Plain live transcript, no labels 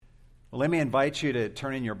Well, let me invite you to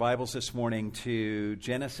turn in your Bibles this morning to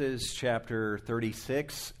Genesis chapter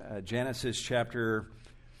 36. Genesis chapter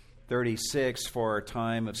 36 for our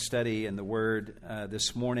time of study in the Word.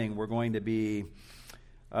 This morning we're going to be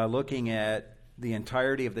looking at the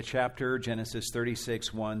entirety of the chapter, Genesis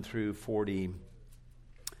 36, 1 through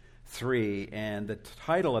 43. And the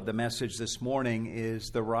title of the message this morning is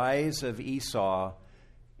The Rise of Esau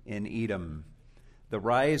in Edom. The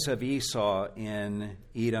Rise of Esau in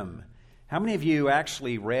Edom. How many of you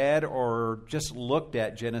actually read or just looked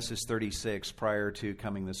at Genesis 36 prior to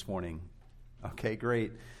coming this morning? Okay,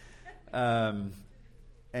 great. And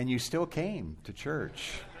you still came to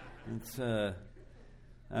church.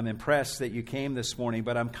 I'm impressed that you came this morning,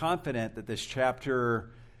 but I'm confident that this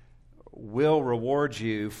chapter will reward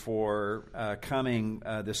you for coming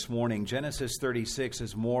this morning. Genesis 36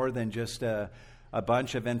 is more than just a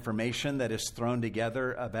bunch of information that is thrown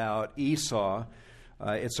together about Esau.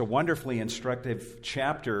 It's a wonderfully instructive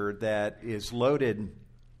chapter that is loaded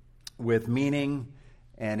with meaning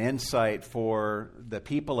and insight for the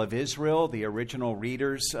people of Israel, the original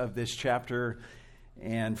readers of this chapter,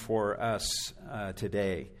 and for us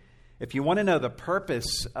today. If you want to know the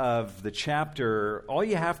purpose of the chapter, all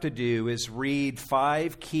you have to do is read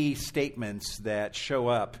 5 key statements that show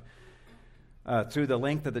up through the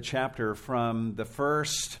length of the chapter, from the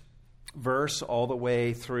first verse all the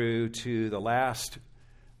way through to the last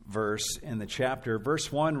verse in the chapter.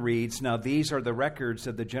 Verse 1 reads, "Now these are the records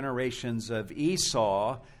of the generations of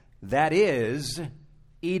Esau, that is,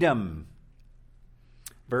 Edom."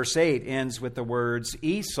 Verse 8 ends with the words,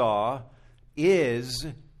 "Esau is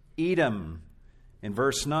Edom." In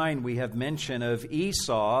verse 9 we have mention of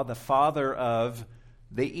Esau, the father of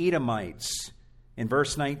the Edomites. In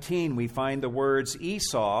verse 19 we find the words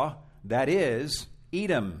Esau, that is,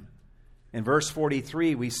 Edom. In verse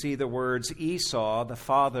 43, we see the words Esau, the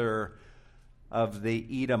father of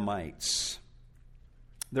the Edomites.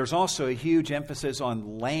 There's also a huge emphasis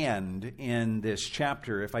on land in this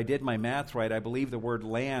chapter. If I did my math right, I believe the word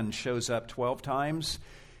land shows up 12 times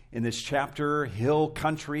in this chapter. Hill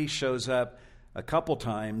country shows up a couple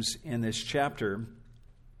times in this chapter.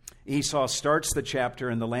 Esau starts the chapter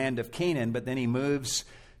in the land of Canaan, but then he moves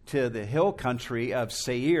to the hill country of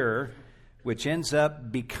Seir, which ends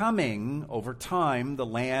up becoming, over time, the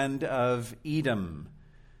land of Edom.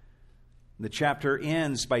 The chapter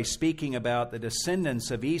ends by speaking about the descendants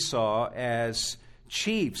of Esau as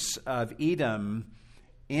chiefs of Edom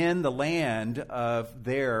in the land of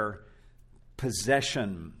their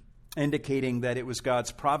possession, indicating that it was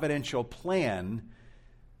God's providential plan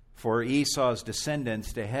for Esau's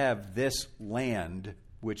descendants to have this land,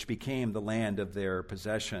 which became the land of their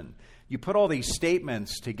possession. You put all these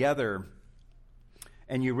statements together,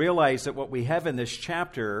 and you realize that what we have in this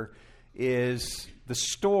chapter is the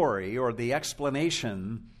story or the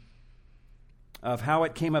explanation of how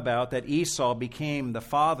it came about that Esau became the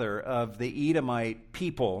father of the Edomite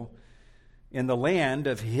people in the land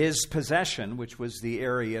of his possession, which was the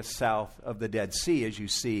area south of the Dead Sea, as you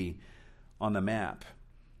see on the map.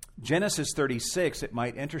 Genesis 36, it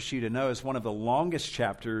might interest you to know, is one of the longest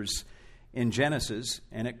chapters in Genesis,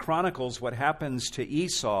 and it chronicles what happens to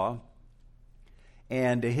Esau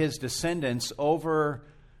and to his descendants over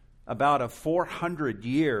about a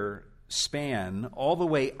 400-year span, all the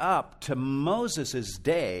way up to Moses'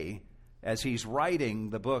 day as he's writing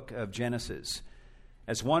the book of Genesis.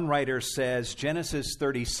 As one writer says, Genesis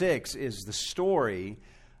 36 is the story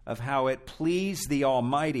of how it pleased the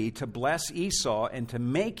Almighty to bless Esau and to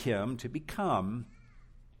make him to become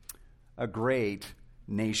a great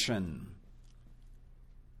nation.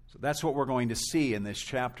 So that's what we're going to see in this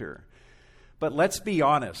chapter. But let's be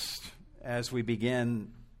honest as we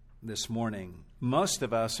begin this morning. Most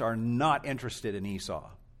of us are not interested in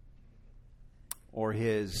Esau or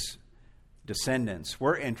his descendants.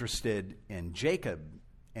 We're interested in Jacob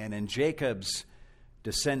and in Jacob's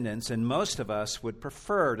descendants, and most of us would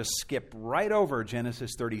prefer to skip right over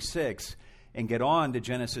Genesis 36 and get on to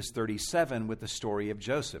Genesis 37 with the story of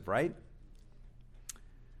Joseph, right?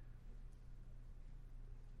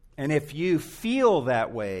 And if you feel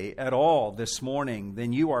that way at all this morning,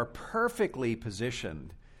 then you are perfectly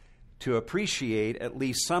positioned to appreciate at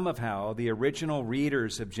least some of how the original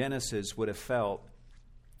readers of Genesis would have felt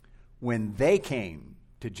when they came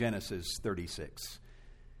to Genesis 36.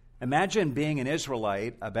 Imagine being an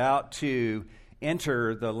Israelite about to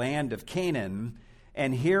enter the land of Canaan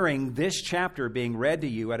and hearing this chapter being read to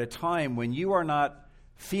you at a time when you are not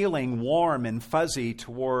feeling warm and fuzzy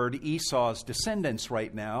toward Esau's descendants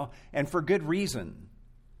right now, and for good reason.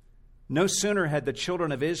 No sooner had the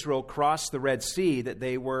children of Israel crossed the Red Sea that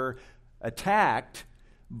they were attacked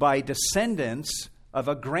by descendants of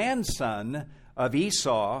a grandson of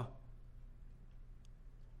Esau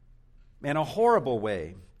in a horrible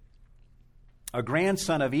way. A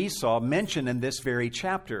grandson of Esau mentioned in this very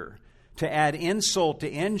chapter. To add insult to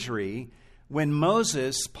injury, when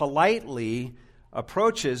Moses politely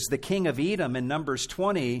approaches the king of Edom in Numbers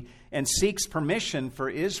 20 and seeks permission for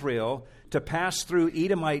Israel to pass through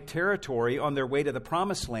Edomite territory on their way to the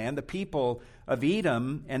Promised Land, the people of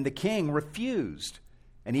Edom and the king refused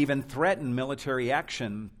and even threatened military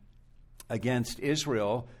action against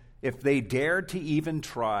Israel if they dared to even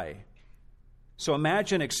try. So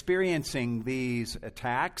imagine experiencing these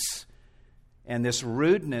attacks and this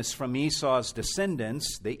rudeness from Esau's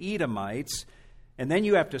descendants, the Edomites, and then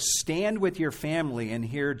you have to stand with your family and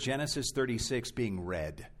hear Genesis 36 being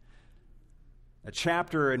read. A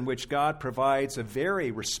chapter in which God provides a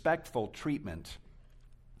very respectful treatment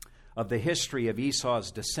of the history of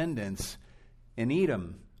Esau's descendants in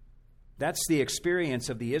Edom. That's the experience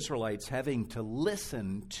of the Israelites having to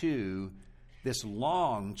listen to this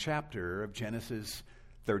long chapter of Genesis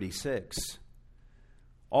 36.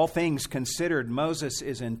 All things considered, Moses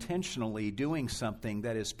is intentionally doing something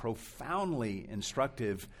that is profoundly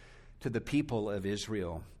instructive to the people of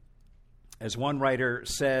Israel. As one writer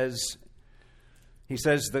says, he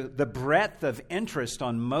says, the breadth of interest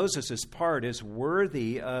on Moses' part is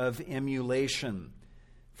worthy of emulation.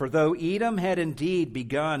 For though Edom had indeed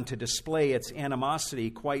begun to display its animosity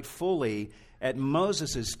quite fully at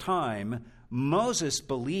Moses' time, Moses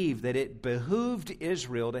believed that it behooved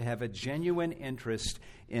Israel to have a genuine interest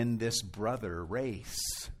in this brother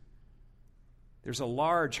race. There's a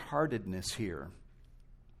large-heartedness here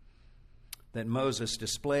that Moses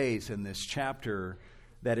displays in this chapter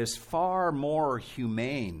that is far more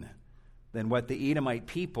humane than what the Edomite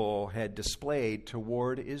people had displayed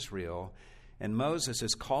toward Israel. And Moses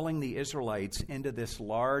is calling the Israelites into this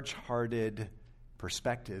large-hearted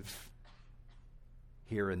perspective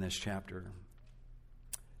here in this chapter.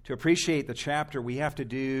 To appreciate the chapter, we have to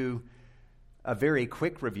do a very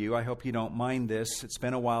quick review. I hope you don't mind this. It's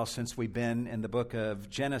been a while since we've been in the book of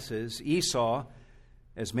Genesis. Esau,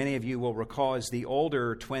 as many of you will recall, is the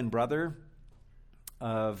older twin brother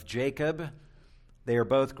of Jacob. They are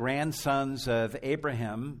both grandsons of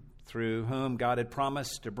Abraham, through whom God had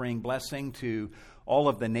promised to bring blessing to all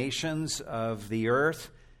of the nations of the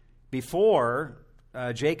earth. Before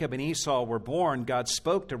Jacob and Esau were born, God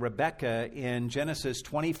spoke to Rebekah in Genesis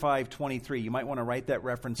 25:23. You might want to write that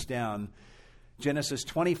reference down. Genesis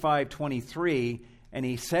 25:23, and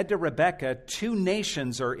he said to Rebekah, 2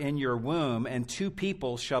 nations are in your womb, and 2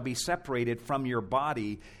 people shall be separated from your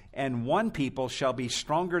body, and 1 people shall be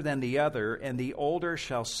stronger than the other, and the older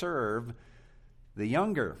shall serve the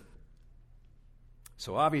younger.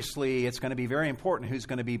 So obviously it's going to be very important who's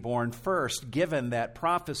going to be born first, given that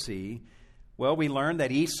prophecy. Well, we learned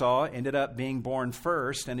that Esau ended up being born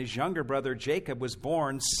first, and his younger brother Jacob was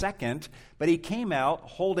born second, but he came out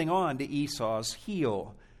holding on to Esau's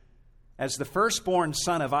heel. As the firstborn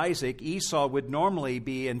son of Isaac, Esau would normally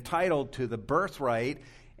be entitled to the birthright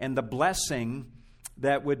and the blessing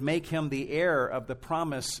that would make him the heir of the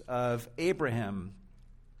promise of Abraham.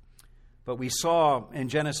 But we saw in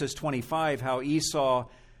Genesis 25 how Esau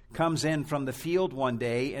comes in from the field one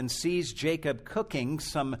day and sees Jacob cooking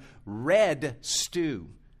some red stew.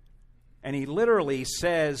 And he literally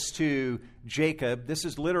says to Jacob, this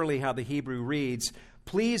is literally how the Hebrew reads,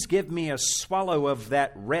 "Please give me a swallow of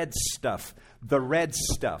that red stuff, the red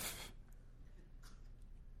stuff."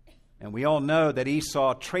 And we all know that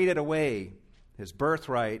Esau traded away his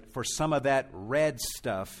birthright for some of that red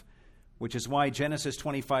stuff, which is why Genesis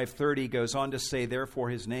 25:30 goes on to say, therefore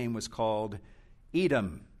his name was called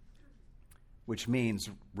Edom, which means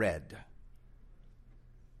red.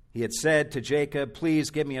 He had said to Jacob,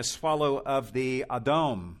 "Please give me a swallow of the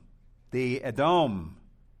Edom,"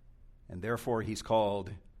 and therefore he's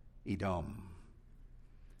called Edom.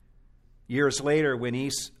 Years later,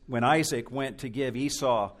 when Isaac went to give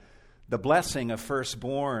Esau the blessing of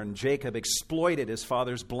firstborn, Jacob exploited his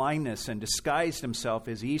father's blindness and disguised himself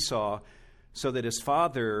as Esau so that his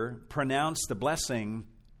father pronounced the blessing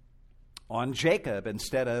on Jacob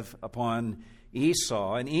instead of upon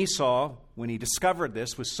Esau. And Esau, when he discovered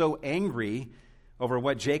this, was so angry over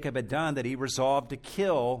what Jacob had done that he resolved to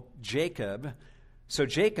kill Jacob. So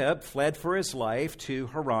Jacob fled for his life to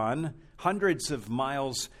Haran, hundreds of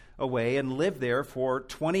miles away, and lived there for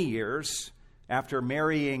 20 years. After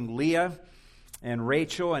marrying Leah and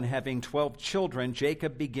Rachel and having 12 children,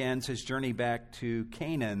 Jacob begins his journey back to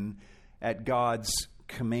Canaan at God's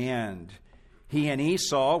command. He and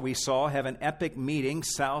Esau, we saw, have an epic meeting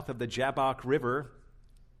south of the Jabbok River.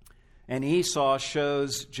 And Esau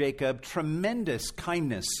shows Jacob tremendous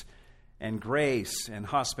kindness and grace and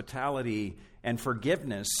hospitality and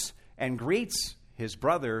forgiveness, and greets his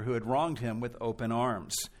brother who had wronged him with open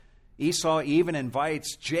arms. Esau even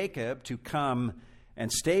invites Jacob to come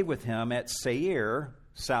and stay with him at Seir,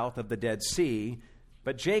 south of the Dead Sea,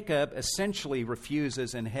 but Jacob essentially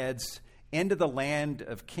refuses and heads into the land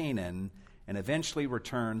of Canaan and eventually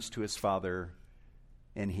returns to his father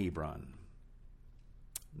in Hebron.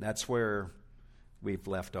 That's where we've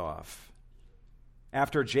left off.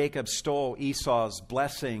 After Jacob stole Esau's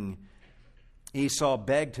blessing, Esau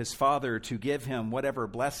begged his father to give him whatever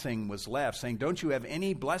blessing was left, saying, "Don't you have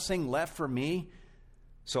any blessing left for me?"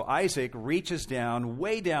 So Isaac reaches down,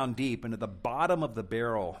 way down deep into the bottom of the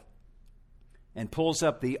barrel and pulls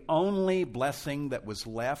up the only blessing that was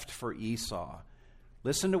left for Esau.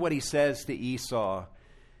 Listen to what he says to Esau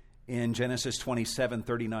in Genesis 27,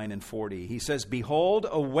 39 and 40. He says, "Behold,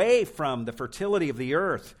 away from the fertility of the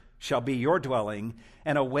earth shall be your dwelling,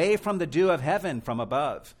 and away from the dew of heaven from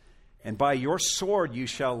above. And by your sword you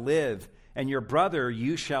shall live, and your brother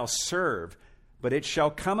you shall serve. But it shall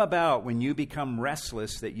come about when you become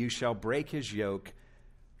restless that you shall break his yoke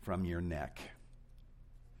from your neck."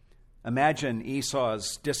 Imagine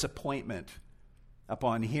Esau's disappointment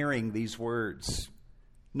upon hearing these words.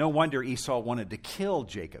 No wonder Esau wanted to kill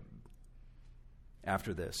Jacob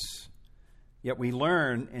after this. Yet we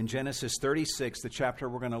learn in Genesis 36, the chapter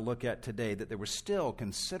we're going to look at today, that there was still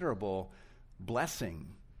considerable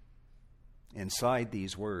blessing inside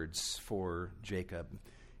these words for Jacob.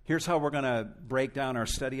 Here's how we're going to break down our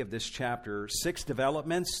study of this chapter. 6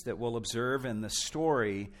 developments that we'll observe in the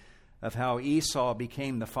story of how Esau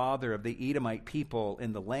became the father of the Edomite people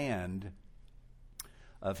in the land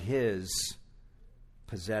of his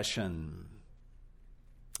possession.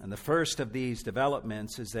 And the first of these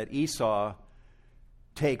developments is that Esau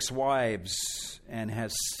takes wives and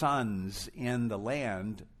has sons in the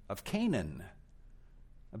land of Canaan.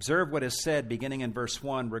 Observe what is said beginning in verse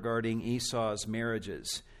 1 regarding Esau's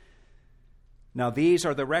marriages. "Now these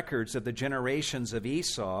are the records of the generations of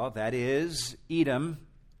Esau, that is, Edom.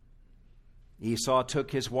 Esau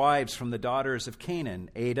took his wives from the daughters of Canaan,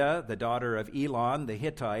 Adah, the daughter of Elon the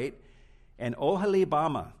Hittite, and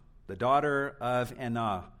Oholibamah, the daughter of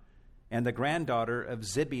Anah, and the granddaughter of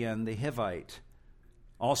Zibeon the Hivite.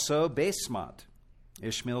 Also Basemath,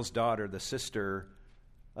 Ishmael's daughter, the sister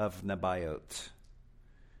of Nebaioth."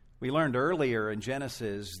 We learned earlier in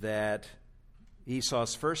Genesis that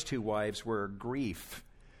Esau's first 2 wives were grief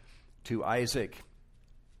to Isaac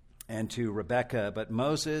and to Rebekah, but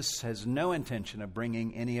Moses has no intention of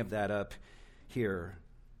bringing any of that up here.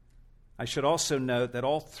 I should also note that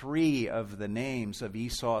all 3 of the names of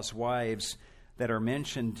Esau's wives that are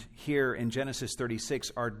mentioned here in Genesis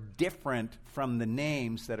 36 are different from the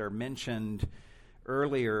names that are mentioned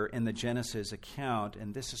earlier in the Genesis account,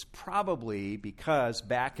 and this is probably because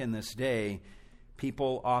back in this day,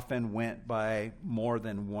 people often went by more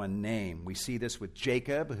than one name. We see this with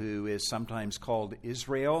Jacob, who is sometimes called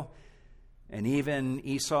Israel, and even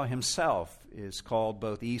Esau himself is called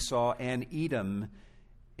both Esau and Edom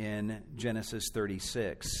in Genesis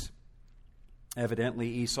 36. Evidently,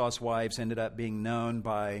 Esau's wives ended up being known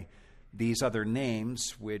by these other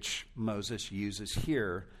names, which Moses uses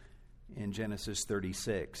here in Genesis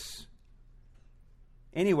 36.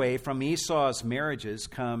 Anyway, from Esau's marriages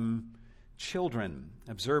come children.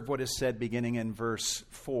 Observe what is said beginning in verse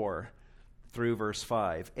 4 through verse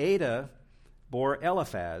 5. Adah bore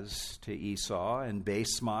Eliphaz to Esau, and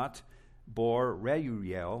Basemath bore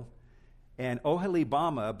Reuel, and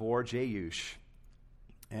Oholibamah bore Jeush,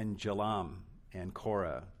 and Jalam, and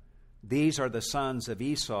Korah. These are the sons of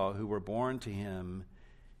Esau who were born to him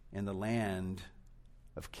in the land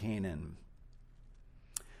of Canaan.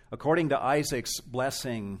 According to Isaac's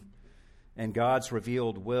blessing and God's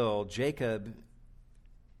revealed will, Jacob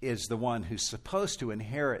is the one who's supposed to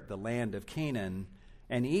inherit the land of Canaan,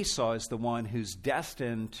 and Esau is the one who's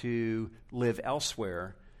destined to live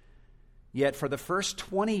elsewhere. Yet for the first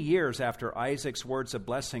 20 years after Isaac's words of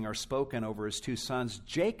blessing are spoken over his 2 sons,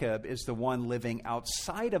 Jacob is the one living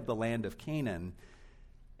outside of the land of Canaan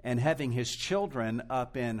and having his children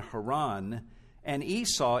up in Haran, and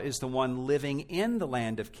Esau is the one living in the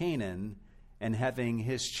land of Canaan and having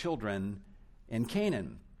his children in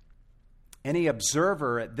Canaan. Any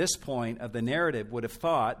observer at this point of the narrative would have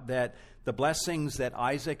thought that the blessings that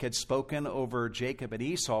Isaac had spoken over Jacob and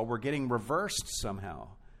Esau were getting reversed somehow.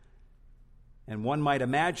 And one might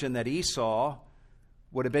imagine that Esau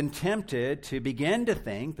would have been tempted to begin to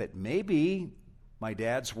think that maybe my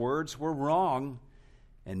dad's words were wrong,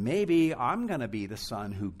 and maybe I'm going to be the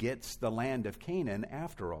son who gets the land of Canaan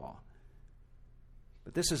after all.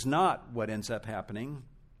 But this is not what ends up happening.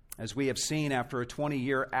 As we have seen, after a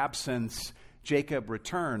 20-year absence, Jacob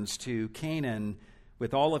returns to Canaan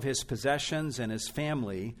with all of his possessions and his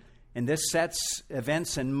family, and this sets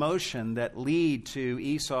events in motion that lead to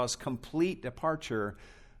Esau's complete departure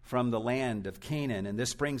from the land of Canaan. And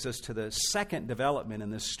this brings us to the second development in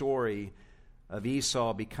this story of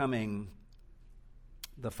Esau becoming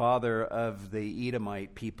the father of the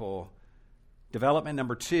Edomite people. Development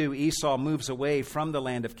number 2, Esau moves away from the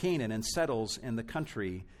land of Canaan and settles in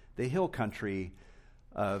the hill country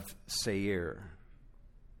of Seir.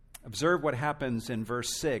 Observe what happens in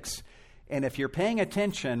verse 6. And if you're paying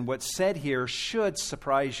attention, what's said here should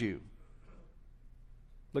surprise you.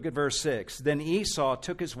 Look at verse 6. Then Esau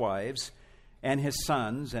took his wives and his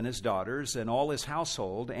sons and his daughters and all his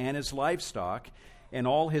household and his livestock and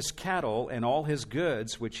all his cattle and all his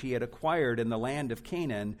goods which he had acquired in the land of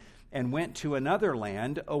Canaan, and went to another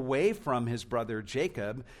land away from his brother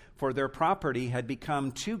Jacob, for their property had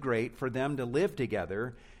become too great for them to live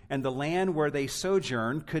together, and the land where they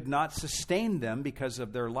sojourned could not sustain them because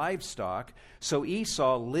of their livestock. So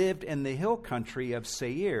Esau lived in the hill country of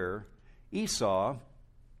Seir. Esau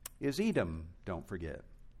is Edom, don't forget.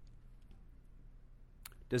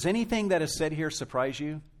 Does anything that is said here surprise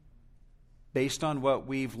you, based on what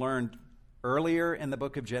we've learned earlier in the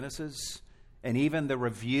book of Genesis, and even the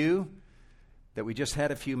review that we just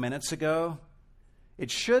had a few minutes ago?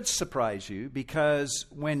 It should surprise you, because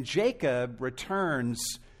when Jacob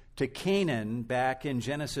returns to Canaan back in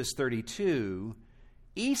Genesis 32,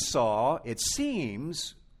 Esau, it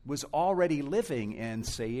seems, was already living in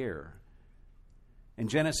Seir. In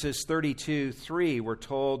Genesis 32:3, we're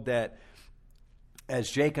told that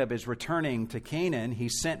as Jacob is returning to Canaan, he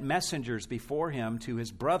sent messengers before him to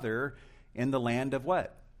his brother in the land of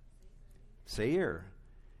what? Seir.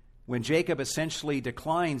 When Jacob essentially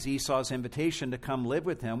declines Esau's invitation to come live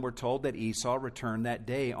with him, we're told that Esau returned that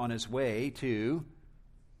day on his way to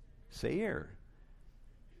Seir.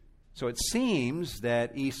 So it seems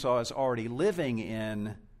that Esau is already living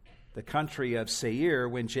in the country of Seir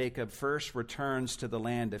when Jacob first returns to the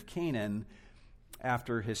land of Canaan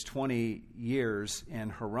after his 20 years in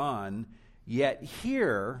Haran. Yet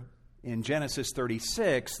here in Genesis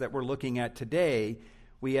 36 that we're looking at today,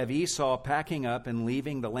 we have Esau packing up and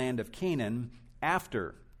leaving the land of Canaan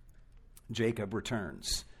after Jacob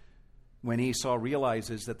returns, when Esau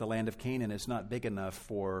realizes that the land of Canaan is not big enough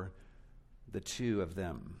for the two of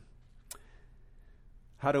them.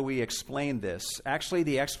 How do we explain this? Actually,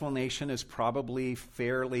 the explanation is probably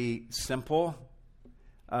fairly simple.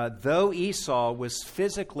 Though Esau was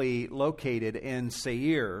physically located in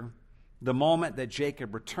Seir, the moment that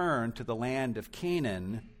Jacob returned to the land of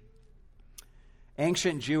Canaan,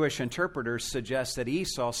 ancient Jewish interpreters suggest that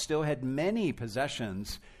Esau still had many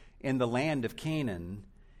possessions in the land of Canaan,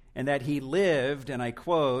 and that he lived, and I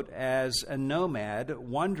quote, as a nomad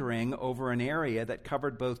wandering over an area that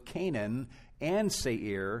covered both Canaan and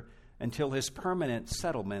Seir until his permanent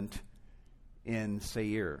settlement in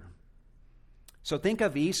Seir. So think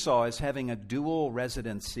of Esau as having a dual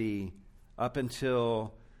residency up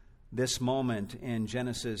until this moment in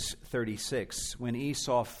Genesis 36, when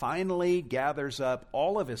Esau finally gathers up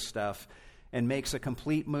all of his stuff and makes a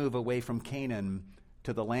complete move away from Canaan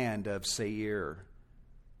to the land of Seir,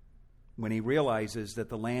 when he realizes that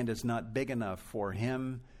the land is not big enough for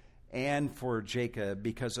him and for Jacob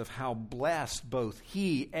because of how blessed both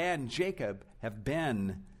he and Jacob have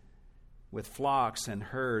been with flocks and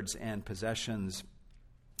herds and possessions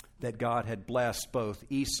that God had blessed both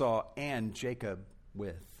Esau and Jacob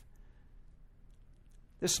with.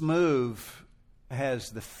 This move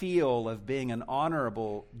has the feel of being an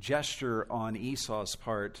honorable gesture on Esau's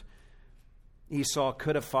part. Esau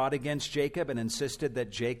could have fought against Jacob and insisted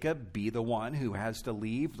that Jacob be the one who has to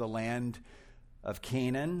leave the land of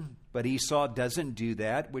Canaan, but Esau doesn't do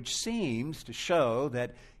that, which seems to show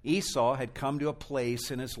that Esau had come to a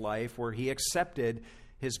place in his life where he accepted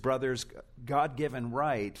his brother's God-given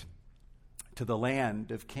right to the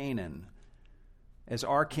land of Canaan. As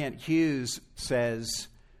R. Kent Hughes says,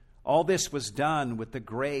 all this was done with the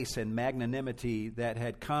grace and magnanimity that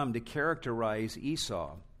had come to characterize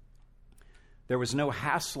Esau. There was no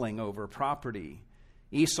hassling over property.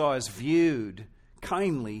 Esau is viewed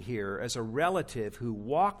kindly here as a relative who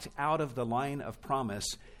walked out of the line of promise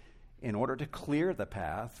in order to clear the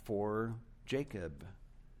path for Jacob.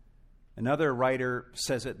 Another writer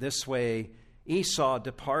says it this way: Esau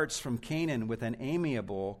departs from Canaan with an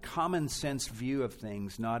amiable, common sense view of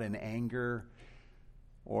things, not in anger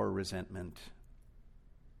or resentment.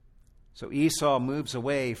 So Esau moves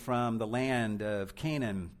away from the land of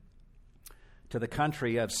Canaan to the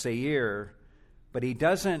country of Seir But he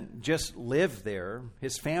doesn't just live there.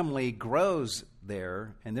 His family grows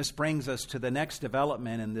there. And this brings us to the next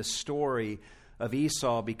development in this story of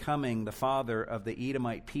Esau becoming the father of the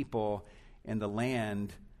Edomite people in the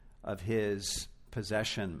land of his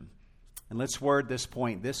possession. And let's word this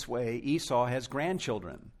point this way. Esau has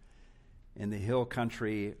grandchildren in the hill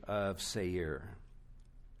country of Seir.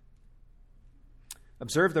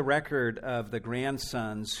 Observe the record of the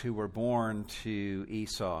grandsons who were born to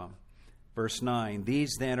Esau. Verse 9,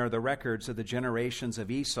 these then are the records of the generations of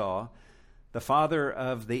Esau, the father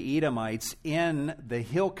of the Edomites in the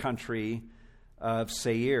hill country of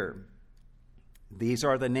Seir. These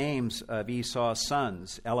are the names of Esau's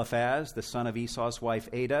sons: Eliphaz, the son of Esau's wife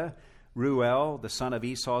Adah; Reuel, the son of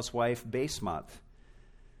Esau's wife Basemath.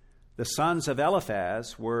 The sons of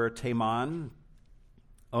Eliphaz were Teman,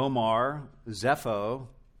 Omar, Zepho,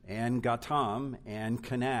 and Gatam, and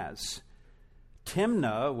Kenaz.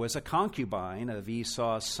 Timnah was a concubine of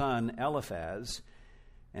Esau's son Eliphaz,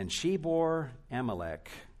 and she bore Amalek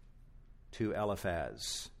to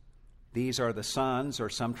Eliphaz. These are the sons, or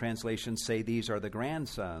some translations say these are the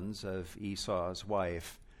grandsons of Esau's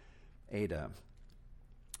wife Adah.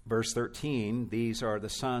 Verse 13, these are the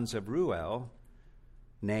sons of Reuel,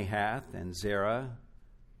 Nahath, and Zerah,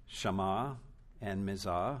 Shammah, and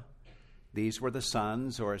Mizah. These were the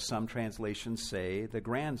sons, or as some translations say, the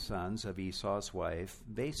grandsons of Esau's wife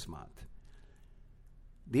Basemath.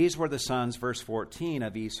 These were the sons, verse 14,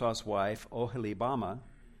 of Esau's wife Oholibamah,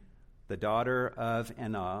 the daughter of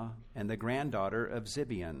Anah, and the granddaughter of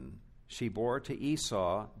Zibeon. She bore to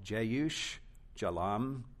Esau Jeush,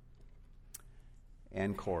 Jalam,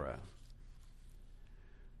 and Korah.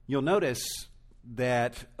 You'll notice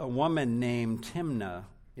that a woman named Timnah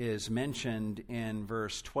is mentioned in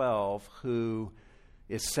verse 12, who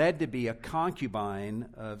is said to be a concubine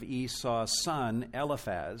of Esau's son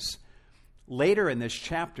Eliphaz. Later in this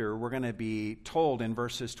chapter, we're going to be told in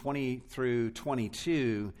verses 20 through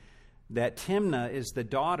 22 that Timnah is the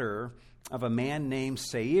daughter of a man named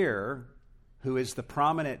Seir, who is the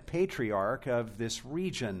prominent patriarch of this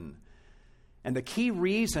region. And the key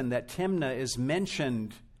reason that Timnah is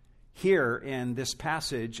mentioned here in this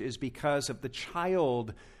passage is because of the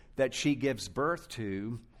child that she gives birth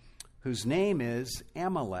to, whose name is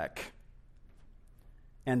Amalek.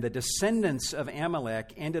 And the descendants of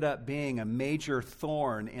Amalek ended up being a major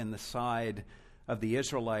thorn in the side of the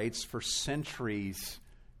Israelites for centuries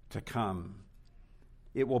to come.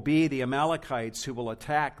 It will be the Amalekites who will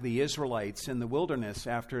attack the Israelites in the wilderness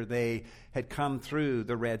after they had come through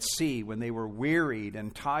the Red Sea, when they were wearied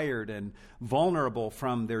and tired and vulnerable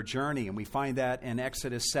from their journey. And we find that in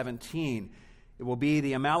Exodus 17. It will be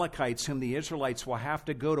the Amalekites whom the Israelites will have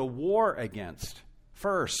to go to war against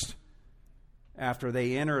first after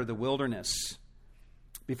they enter the wilderness.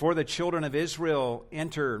 Before the children of Israel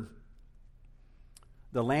enter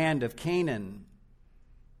the land of Canaan,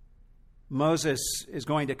 Moses is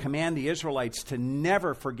going to command the Israelites to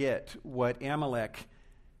never forget what Amalek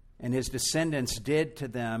and his descendants did to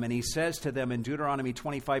them. And he says to them in Deuteronomy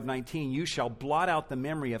 25:19, you shall blot out the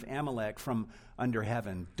memory of Amalek from under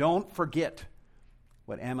heaven. Don't forget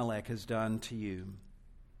what Amalek has done to you.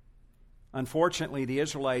 Unfortunately, the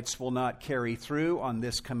Israelites will not carry through on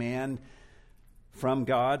this command from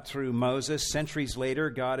God through Moses. Centuries later,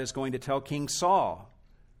 God is going to tell King Saul,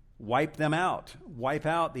 wipe them out. Wipe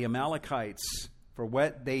out the Amalekites for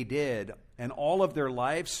what they did and all of their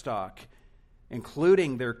livestock,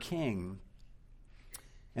 including their king.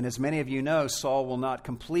 And as many of you know, Saul will not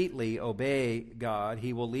completely obey God.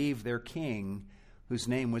 He will leave their king, whose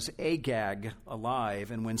name was Agag,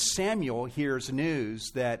 alive. And when Samuel hears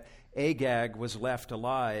news that Agag was left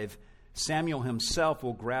alive, Samuel himself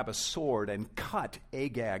will grab a sword and cut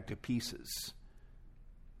Agag to pieces.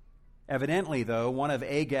 Evidently, though, one of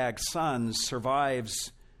Agag's sons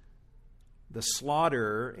survives the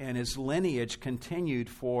slaughter, and his lineage continued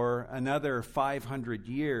for another 500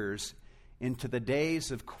 years into the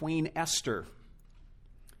days of Queen Esther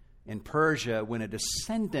in Persia, when a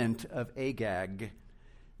descendant of Agag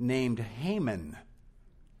named Haman,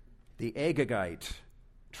 the Agagite,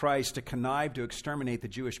 tries to connive to exterminate the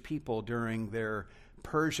Jewish people during their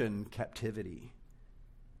Persian captivity.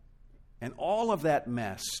 And all of that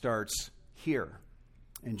mess starts here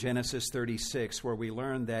in Genesis 36, where we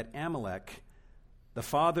learn that Amalek, the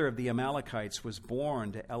father of the Amalekites, was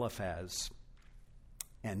born to Eliphaz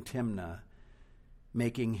and Timnah,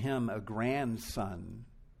 making him a grandson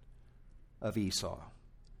of Esau.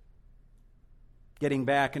 Getting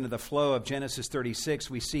back into the flow of Genesis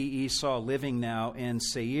 36, we see Esau living now in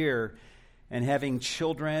Seir and having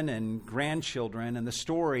children and grandchildren, and the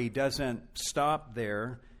story doesn't stop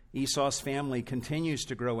there. Esau's family continues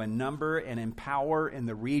to grow in number and in power in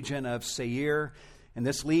the region of Seir. And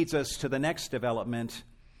this leads us to the next development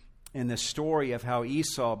in the story of how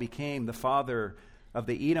Esau became the father of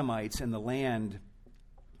the Edomites in the land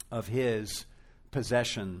of his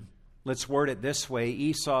possession. Let's word it this way: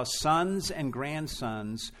 Esau's sons and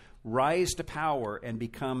grandsons rise to power and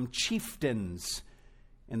become chieftains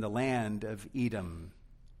in the land of Edom.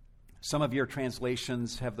 Some of your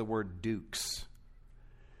translations have the word dukes.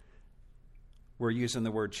 We're using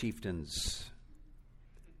the word chieftains.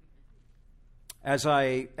 As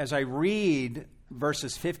I read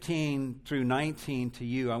verses 15 through 19 to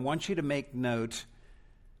you, I want you to make note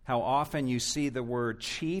how often you see the word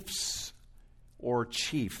chiefs or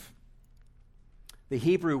chief. The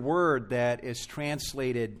Hebrew word that is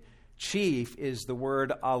translated chief is the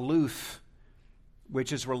word aluth,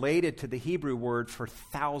 which is related to the Hebrew word for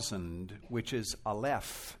thousand, which is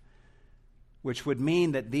aleph, which would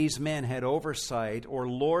mean that these men had oversight or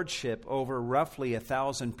lordship over roughly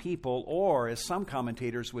 1,000 people, or, as some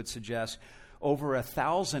commentators would suggest, over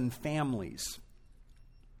 1,000 families.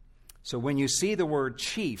 So when you see the word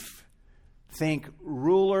chief, think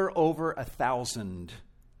ruler over 1,000.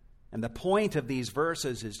 And the point of these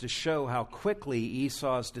verses is to show how quickly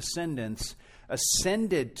Esau's descendants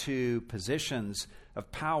ascended to positions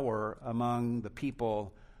of power among the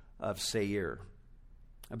people of Seir.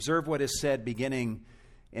 Observe what is said beginning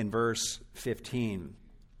in verse 15.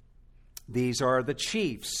 These are the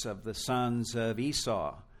chiefs of the sons of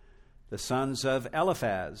Esau. The sons of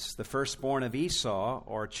Eliphaz, the firstborn of Esau,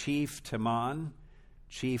 are Chief Teman,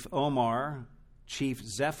 Chief Omar, Chief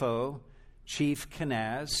Zepho, Chief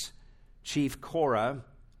Kenaz, Chief Korah,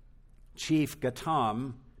 Chief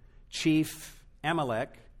Gatam, Chief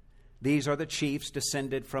Amalek. These are the chiefs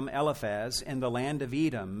descended from Eliphaz in the land of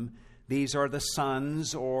Edom. These are the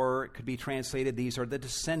sons, or it could be translated, these are the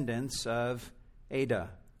descendants of Edom.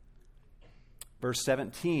 Verse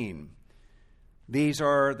 17. These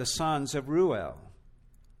are the sons of Ruel,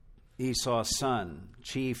 Esau's son,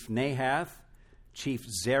 Chief Nahath, Chief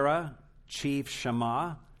Zerah, Chief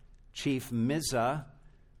Shammah, Chief Mizah.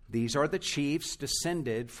 These are the chiefs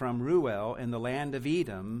descended from Ruel in the land of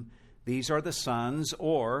Edom. These are the sons,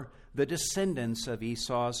 or the descendants of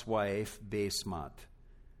Esau's wife, Basemath.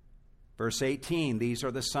 Verse 18, these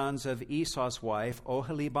are the sons of Esau's wife,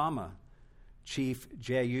 Oholibamah, Chief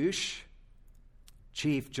Jeush,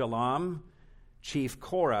 Chief Jalam, Chief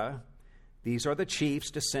Korah. These are the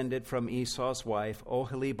chiefs descended from Esau's wife,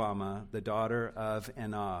 Oholibamah, the daughter of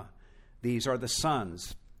Anah. These are the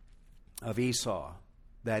sons of Esau,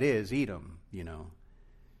 that is, Edom,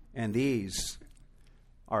 and these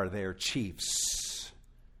are their chiefs.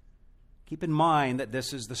 Keep in mind that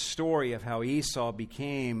this is the story of how Esau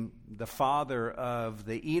became the father of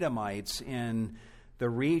the Edomites in the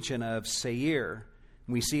region of Seir.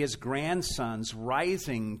 We see his grandsons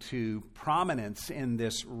rising to prominence in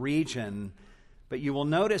this region. But you will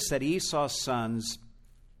notice that Esau's sons,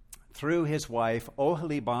 through his wife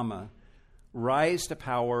Oholibamah, rise to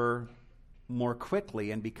power more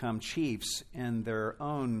quickly and become chiefs in their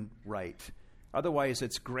own right. Otherwise,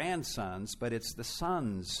 it's grandsons, but it's the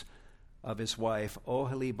sons of his wife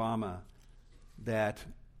Oholibamah that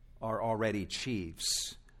are already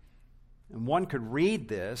chiefs. And one could read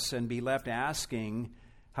this and be left asking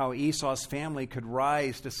how Esau's family could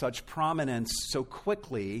rise to such prominence so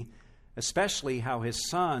quickly, especially how his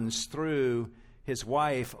sons, through his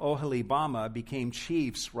wife Oholibamah, became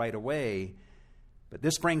chiefs right away. But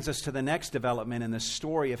this brings us to the next development in the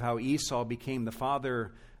story of how Esau became the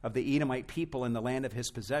father of the Edomite people in the land of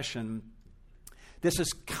his possession. This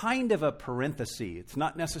is kind of a parenthesis. It's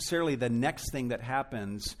not necessarily the next thing that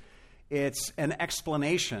happens. It's an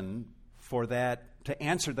explanation for that, to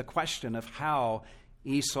answer the question of how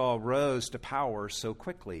Esau rose to power so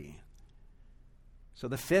quickly. So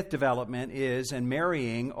the fifth development is, in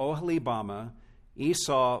marrying Oholibamah,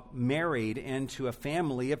 Esau married into a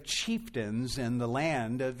family of chieftains in the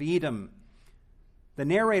land of Edom. The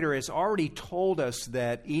narrator has already told us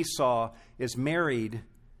that Esau is married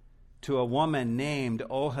to a woman named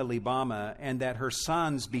Oholibamah, and that her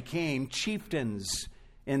sons became chieftains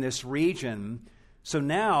in this region. So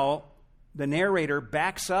now the narrator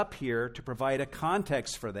backs up here to provide a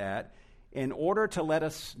context for that in order to let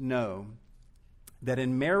us know that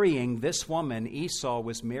in marrying this woman, Esau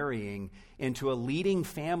was marrying into a leading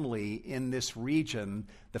family in this region,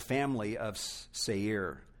 the family of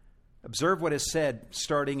Seir. Observe what is said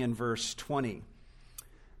starting in verse 20.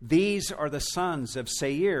 These are the sons of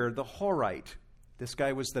Seir the Horite. This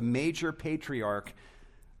guy was the major patriarch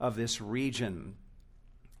of this region.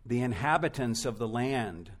 The inhabitants of the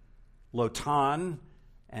land, Lotan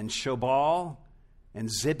and Shobal, and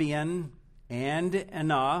Zibeon, and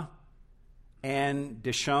Anah, and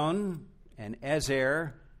Dishon, and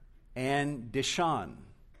Ezer, and Dishon.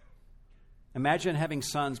 Imagine having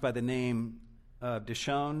sons by the name of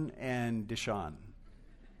Dishon and Dishon.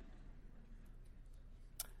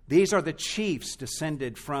 These are the chiefs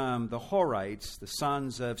descended from the Horites, the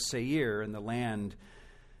sons of Seir in the land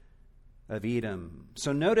of Edom.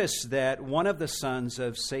 So notice that one of the sons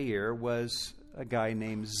of Seir was a guy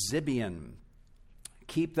named Zibeon.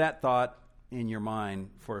 Keep that thought in your mind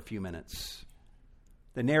for a few minutes.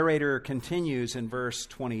 The narrator continues in verse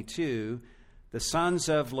 22, the sons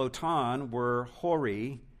of Lotan were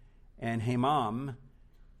Hori and Hemam,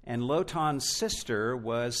 and Lotan's sister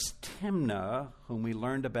was Timnah, whom we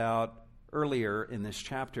learned about earlier in this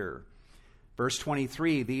chapter. Verse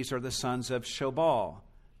 23, these are the sons of Shobal,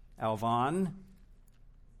 Alvan,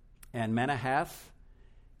 and Menahath,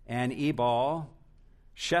 and Ebal,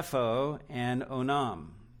 Shepho, and Onam.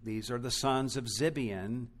 These are the sons of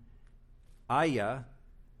Zibeon, Aya,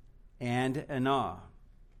 and Anah.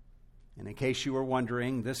 And in case you were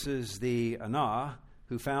wondering, this is the Anah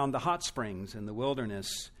who found the hot springs in the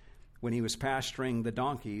wilderness when he was pasturing the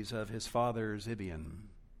donkeys of his father Zibeon.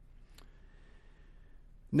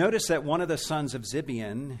 Notice that one of the sons of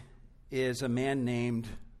Zibeon is a man named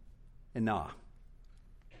Anah.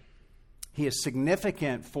 He is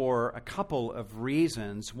significant for a couple of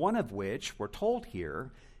reasons, one of which we're told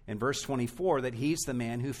here in verse 24 that he's the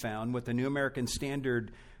man who found what the New American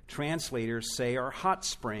Standard translators say are hot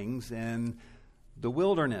springs in the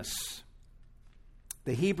wilderness.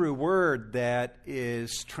 The Hebrew word that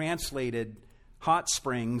is translated hot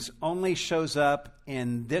springs only shows up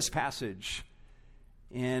in this passage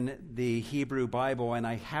in the Hebrew Bible, and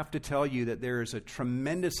I have to tell you that there is a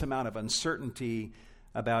tremendous amount of uncertainty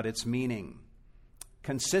about its meaning.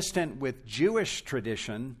 Consistent with Jewish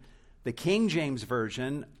tradition, the King James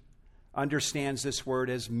Version understands this word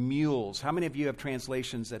as mules. How many of you have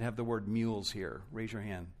translations that have the word mules here? Raise your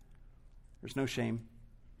hand. There's no shame.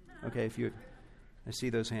 Okay, I see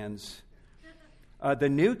those hands. The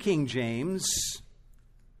New King James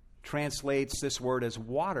translates this word as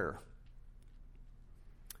water.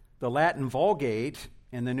 The Latin Vulgate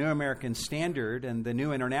and the New American Standard and the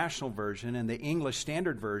New International Version and the English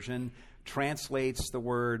Standard Version translates the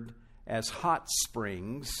word as hot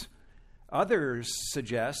springs. Others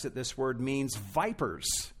suggest that this word means vipers,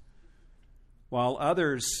 while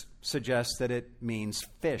others suggest that it means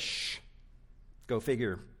fish. Go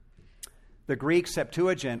figure. The Greek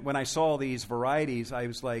Septuagint, when I saw these varieties, I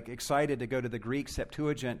was excited to go to the Greek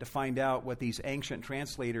Septuagint to find out what these ancient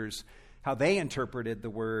translators, how they interpreted the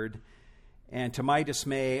word. And to my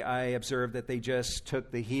dismay, I observed that they just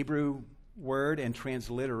took the Hebrew word and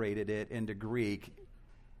transliterated it into Greek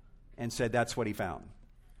and said that's what he found.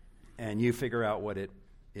 And you figure out what it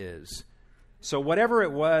is. So whatever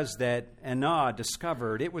it was that Anah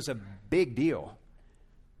discovered, it was a big deal.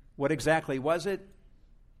 What exactly was it?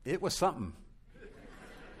 It was something.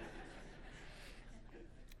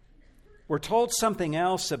 We're told something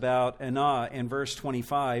else about Anah in verse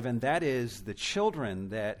 25, and that is the children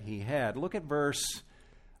that he had. Look at verse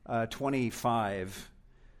 25.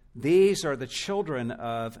 These are the children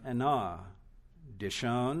of Anah,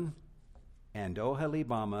 Dishon, and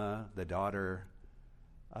Oholibamah, the daughter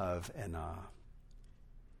of Anah.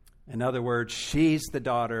 In other words, she's the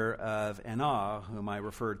daughter of Anah, whom I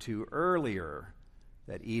referred to earlier,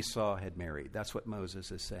 that Esau had married. That's what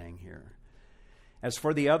Moses is saying here. As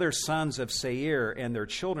for the other sons of Seir and their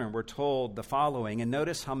children, we're told the following, and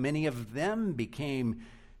notice how many of them became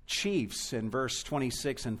chiefs in verse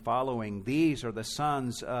 26 and following. These are the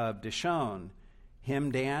sons of Dishon,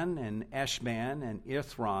 Himdan and Eshban and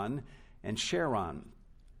Ithron and Sharon.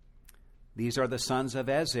 These are the sons of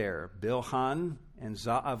Ezer, Bilhan and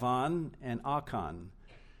Zaavan and Achan.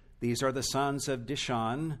 These are the sons of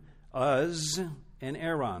Dishon, Uz and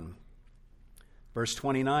Aaron. Verse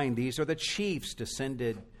 29, these are the chiefs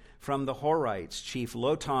descended from the Horites, Chief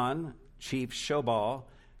Lotan, Chief Shobal,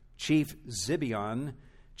 Chief Zibeon,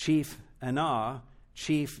 Chief Anah,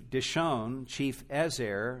 Chief Dishon, Chief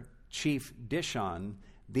Ezer, Chief Dishon.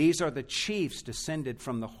 These are the chiefs descended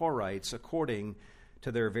from the Horites according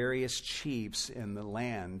to their various chiefs in the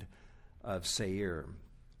land of Seir.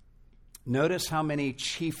 Notice how many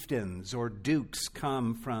chieftains or dukes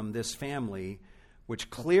come from this family, which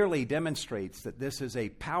clearly demonstrates that this is a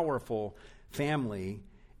powerful family.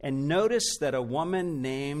 And notice that a woman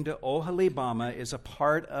named Oholibamah is a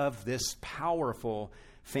part of this powerful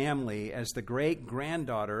family as the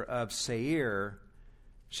great-granddaughter of Seir.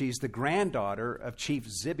 She's the granddaughter of Chief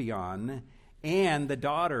Zibeon and the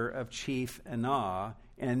daughter of Chief Anah.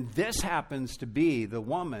 And this happens to be the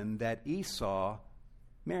woman that Esau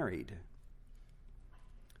married.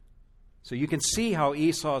 So you can see how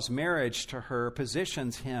Esau's marriage to her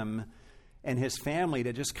positions him and his family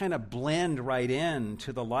to just kind of blend right in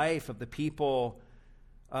to the life of the people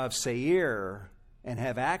of Seir and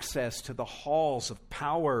have access to the halls of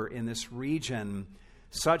power in this region,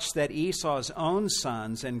 such that Esau's own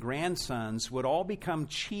sons and grandsons would all become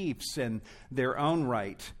chiefs in their own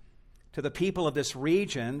right. To the people of this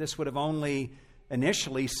region, this would have only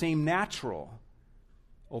initially seemed natural.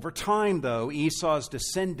 Over time, though, Esau's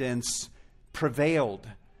descendants prevailed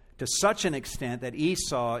to such an extent that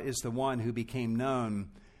Esau is the one who became known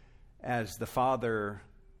as the father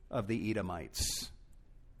of the Edomites.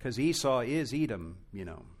 Because Esau is Edom, you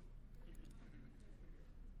know.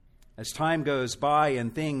 As time goes by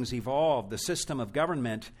and things evolve, the system of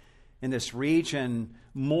government in this region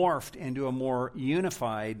morphed into a more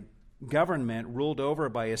unified government ruled over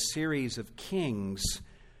by a series of kings.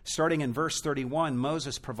 Starting in verse 31,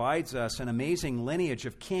 Moses provides us an amazing lineage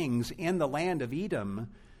of kings in the land of Edom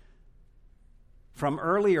from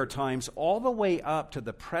earlier times all the way up to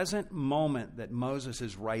the present moment that Moses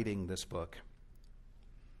is writing this book.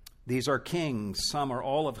 These are kings, some or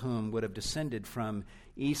all of whom would have descended from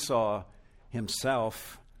Esau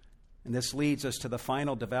himself. And this leads us to the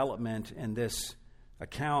final development in this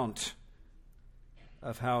account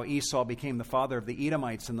of how Esau became the father of the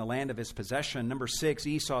Edomites in the land of his possession. Number 6,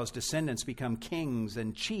 Esau's descendants become kings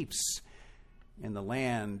and chiefs in the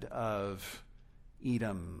land of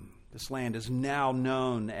Edom. This land is now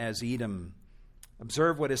known as Edom.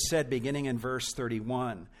 Observe what is said beginning in verse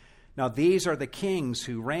 31. Now these are the kings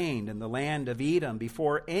who reigned in the land of Edom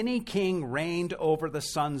before any king reigned over the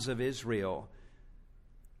sons of Israel.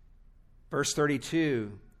 Verse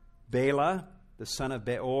 32, Bela, the son of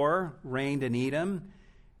Beor, reigned in Edom,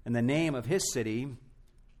 and the name of his city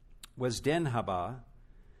was Dinhabah.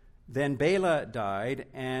 Then Bela died,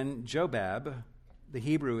 and Jobab, the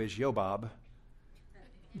Hebrew is Yobab,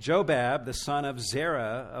 Jobab, the son of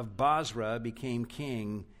Zerah of Basra, became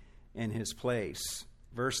king in his place.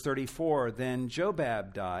 Verse 34, then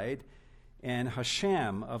Jobab died, and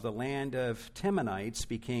Husham of the land of Temanites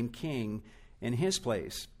became king in his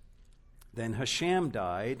place. Then Husham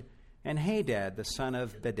died, and Hadad, the son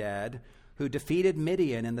of Bedad, who defeated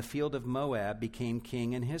Midian in the field of Moab, became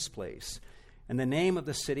king in his place. And the name of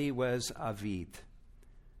the city was Avith.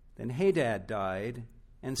 Then Hadad died,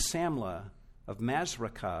 and Samlah of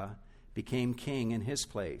Masrekah became king in his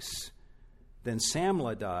place. Then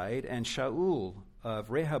Samlah died, and Shaul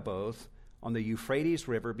of Rehoboth on the Euphrates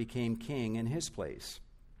River became king in his place.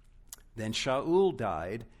 Then Shaul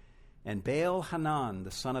died, and Baal-Hanan,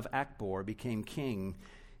 the son of Akbor, became king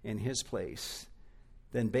in his place.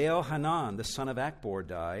 Then Baal-Hanan, the son of Akbor,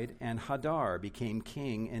 died, and Hadar became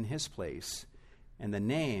king in his place. And the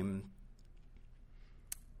name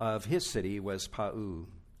of his city was Pau.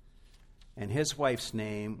 And his wife's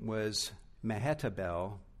name was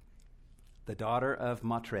Mehetabel, the daughter of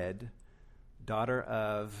Matred, daughter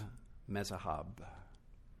of Mezahab.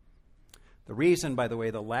 The reason, by the way,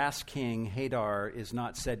 the last king, Hadar, is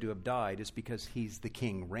not said to have died is because he's the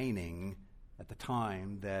king reigning at the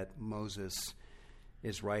time that Moses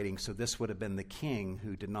is writing. So this would have been the king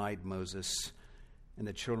who denied Moses and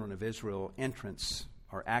the children of Israel entrance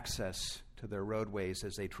or access to their roadways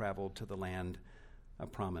as they traveled to the land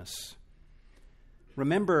of promise.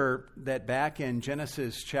 Remember that back in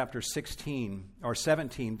Genesis chapter 16 or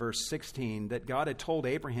 17, verse 16, that God had told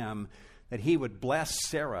Abraham that he would bless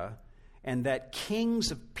Sarah and that kings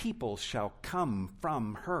of people shall come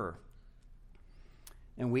from her.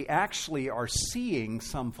 And we actually are seeing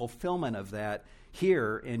some fulfillment of that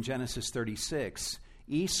here in Genesis 36.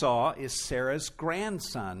 Esau is Sarah's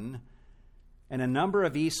grandson, and a number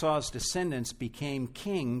of Esau's descendants became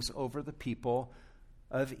kings over the people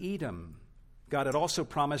of Edom. God had also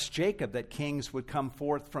promised Jacob that kings would come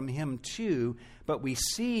forth from him too, but we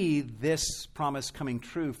see this promise coming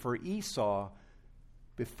true for Esau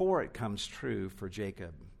before it comes true for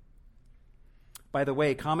Jacob. By the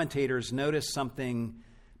way, commentators notice something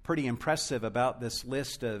pretty impressive about this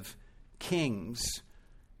list of kings.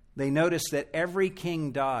 They notice that every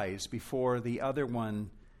king dies before the other one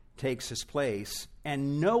takes his place,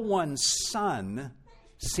 and no one's son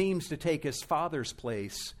seems to take his father's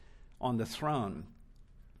place on the throne.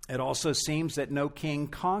 It also seems that no king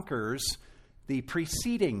conquers the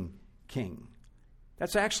preceding king.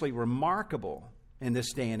 That's actually remarkable in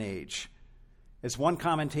this day and age. As one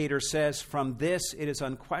commentator says, from this it is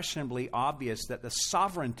unquestionably obvious that the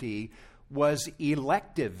sovereignty was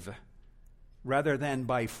elective rather than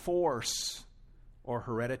by force or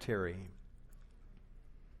hereditary.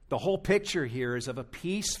 The whole picture here is of a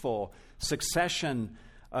peaceful succession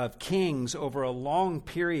of kings over a long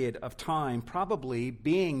period of time, probably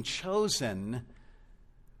being chosen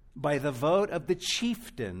by the vote of the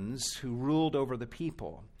chieftains who ruled over the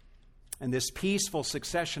people. And this peaceful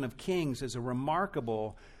succession of kings is a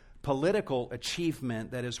remarkable political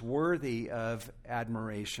achievement that is worthy of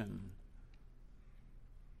admiration.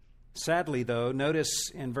 Sadly, though, notice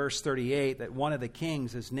in verse 38 that one of the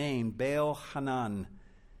kings is named Baal-Hanan,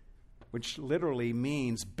 which literally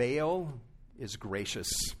means Baal is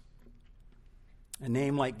gracious. A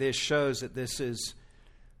name like this shows that this is,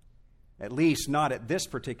 at least not at this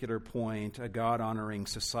particular point, a God-honoring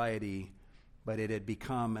society, but it had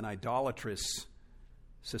become an idolatrous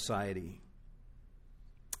society.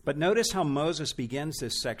 But notice how Moses begins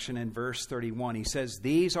this section in verse 31. He says,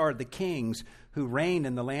 "These are the kings who reigned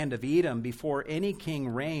in the land of Edom before any king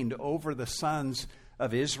reigned over the sons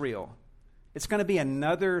of Israel." It's going to be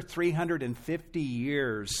another 350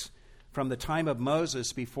 years from the time of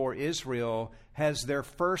Moses before Israel has their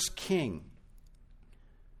first king.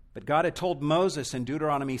 But God had told Moses in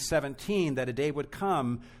Deuteronomy 17 that a day would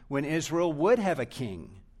come when Israel would have a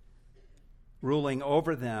king ruling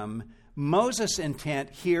over them. Moses' intent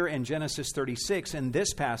here in Genesis 36 in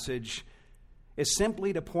this passage is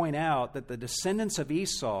simply to point out that the descendants of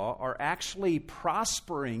Esau are actually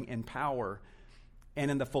prospering in power and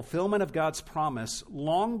in the fulfillment of God's promise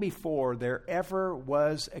long before there ever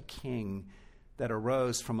was a king that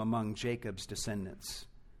arose from among Jacob's descendants.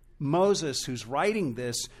 Moses, who's writing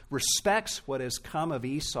this, respects what has come of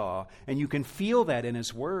Esau, and you can feel that in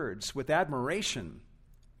his words with admiration.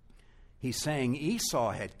 He's saying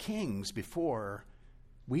Esau had kings before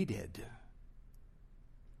we did.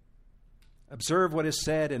 Observe what is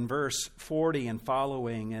said in verse 40 and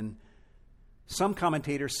following, and some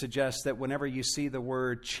commentators suggest that whenever you see the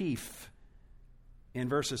word chief in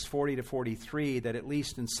verses 40 to 43, that at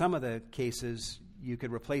least in some of the cases you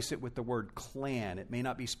could replace it with the word clan. It may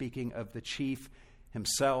not be speaking of the chief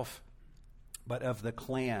himself, but of the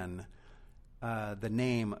clan, the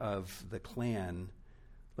name of the clan.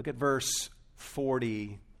 Look at verse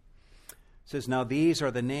 40. It says, "Now these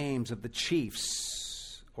are the names of the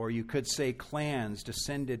chiefs," or you could say clans,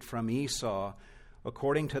 "descended from Esau,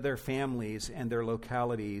 according to their families and their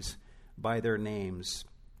localities by their names.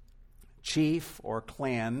 Chief or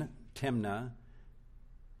clan, Timnah.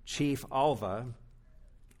 Chief Alva.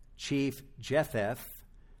 Chief Jetheth.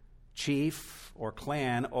 Chief or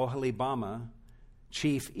clan, Oholibamah.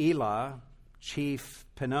 Chief Elah. Chief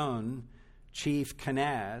Penon. Chief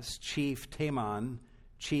Kenaz. Chief Taman.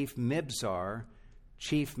 Chief Mibzar.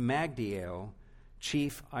 Chief Magdiel.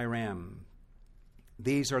 Chief Iram.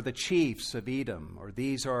 These are the chiefs of Edom," or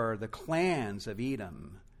these are the clans of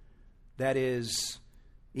Edom. That is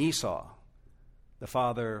Esau, the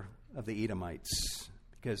father of the Edomites,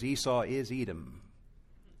 because Esau is Edom,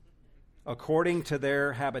 according to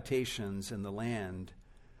their habitations in the land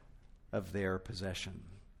of their possession.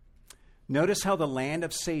 Notice how the land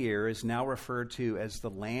of Seir is now referred to as the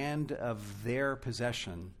land of their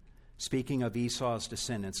possession, speaking of Esau's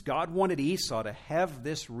descendants. God wanted Esau to have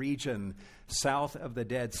this region south of the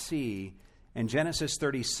Dead Sea, and Genesis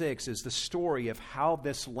 36 is the story of how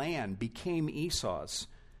this land became Esau's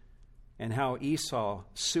and how Esau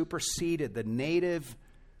superseded the native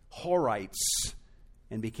Horites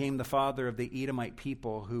and became the father of the Edomite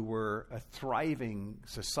people, who were a thriving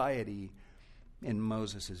society in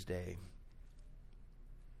Moses' day.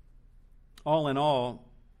 All in all,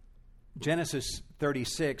 Genesis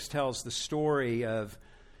 36 tells the story of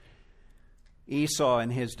Esau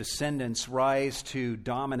and his descendants' rise to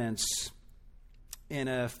dominance in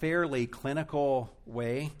a fairly clinical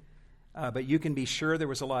way. But you can be sure there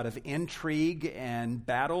was a lot of intrigue and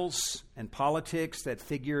battles and politics that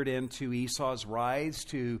figured into Esau's rise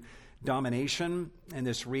to domination in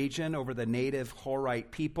this region over the native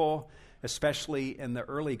Horite people, especially in the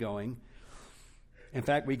early going. In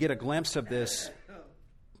fact, we get a glimpse of this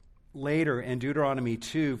later in Deuteronomy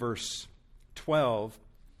 2, verse 12,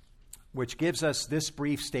 which gives us this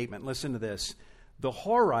brief statement. Listen to this. "The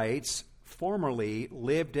Horites formerly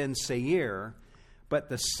lived in Seir, but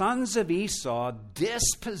the sons of Esau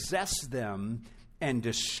dispossessed them and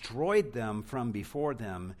destroyed them from before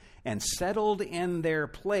them, and settled in their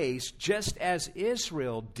place, just as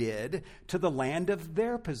Israel did to the land of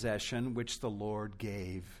their possession, which the Lord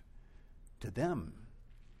gave to them."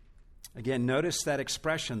 Again, notice that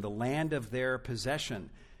expression, the land of their possession.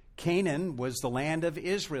 Canaan was the land of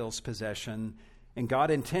Israel's possession, and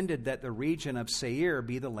God intended that the region of Seir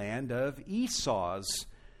be the land of Esau's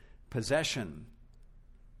possession.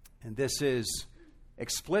 And this is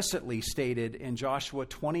explicitly stated in Joshua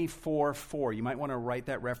 24:4. You might want to write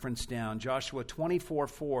that reference down. Joshua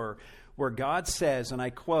 24:4, where God says, and I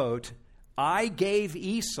quote, "I gave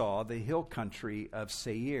Esau the hill country of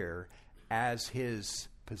Seir as his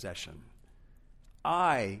possession."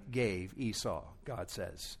 I gave Esau, God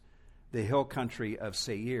says, the hill country of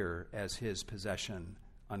Seir as his possession,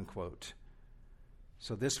 unquote.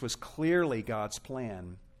 So this was clearly God's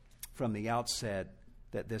plan from the outset,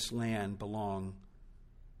 that this land belonged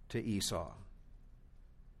to Esau.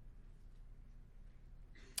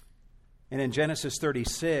 And in Genesis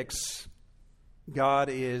 36, God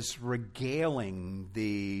is regaling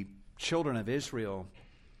the children of Israel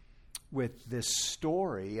with this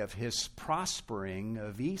story of his prospering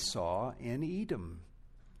of Esau in Edom,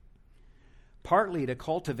 partly to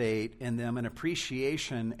cultivate in them an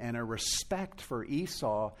appreciation and a respect for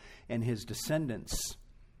Esau and his descendants.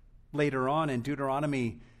 Later on in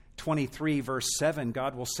Deuteronomy 23, verse 7,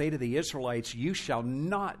 God will say to the Israelites, "You shall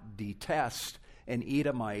not detest an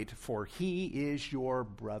Edomite, for he is your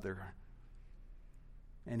brother."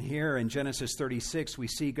 And here in Genesis 36, we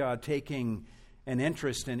see God taking an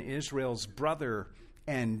interest in Israel's brother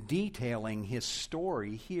and detailing his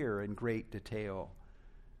story here in great detail.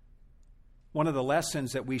 One of the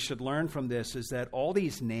lessons that we should learn from this is that all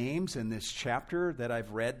these names in this chapter that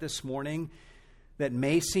I've read this morning that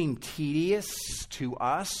may seem tedious to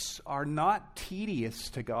us are not tedious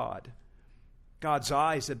to God. God's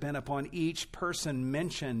eyes have been upon each person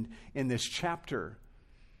mentioned in this chapter.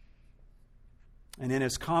 And in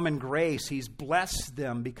his common grace, he's blessed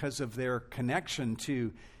them because of their connection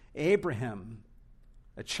to Abraham.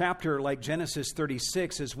 A chapter like Genesis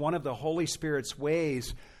 36 is one of the Holy Spirit's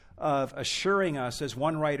ways of assuring us, as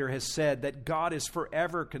one writer has said, that God is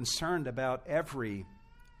forever concerned about every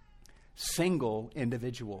single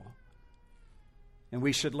individual. And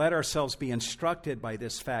we should let ourselves be instructed by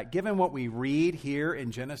this fact. Given what we read here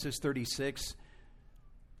in Genesis 36,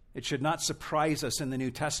 it should not surprise us in the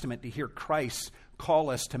New Testament to hear Christ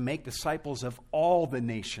call us to make disciples of all the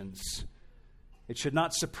nations. It should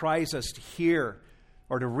not surprise us to hear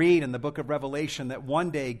or to read in the book of Revelation that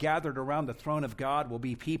one day gathered around the throne of God will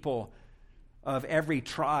be people of every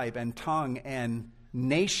tribe and tongue and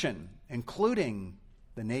nation, including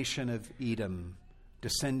the nation of Edom,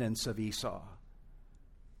 descendants of Esau.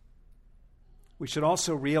 We should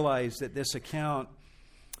also realize that this account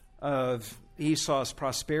of Esau's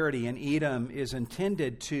prosperity in Edom is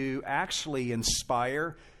intended to actually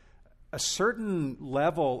inspire a certain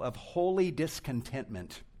level of holy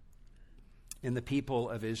discontentment in the people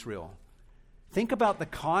of Israel. Think about the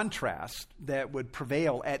contrast that would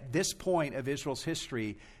prevail at this point of Israel's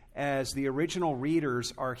history as the original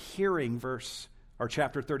readers are hearing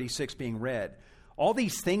chapter 36 being read. All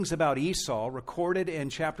these things about Esau recorded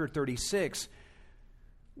in chapter 36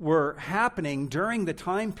 were happening during the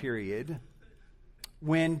time period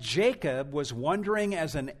when Jacob was wandering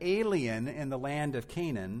as an alien in the land of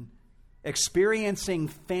Canaan, experiencing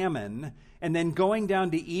famine, and then going down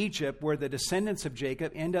to Egypt, where the descendants of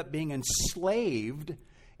Jacob end up being enslaved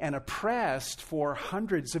and oppressed for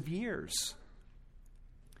hundreds of years.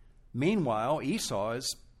 Meanwhile, Esau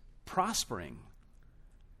is prospering.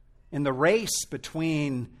 In the race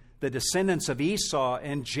between the descendants of Esau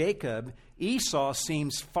and Jacob, Esau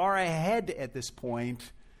seems far ahead at this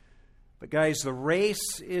point. But guys, the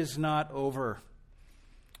race is not over.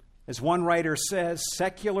 As one writer says,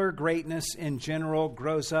 secular greatness in general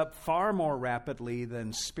grows up far more rapidly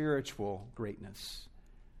than spiritual greatness.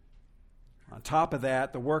 On top of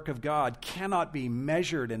that, the work of God cannot be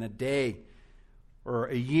measured in a day or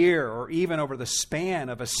a year or even over the span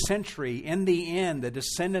of a century. In the end, the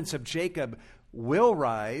descendants of Jacob will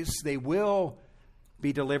rise. They will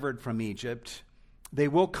be delivered from Egypt. They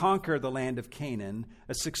will conquer the land of Canaan.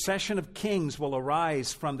 A succession of kings will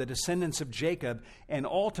arise from the descendants of Jacob, and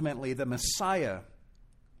ultimately the Messiah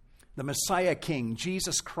King,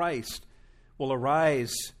 Jesus Christ, will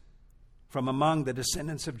arise from among the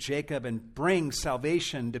descendants of Jacob and bring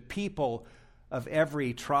salvation to people of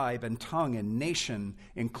every tribe and tongue and nation,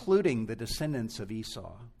 including the descendants of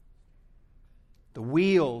Esau. The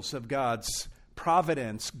wheels of God's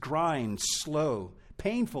providence grind slow,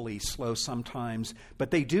 painfully slow sometimes,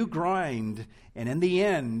 but they do grind, and in the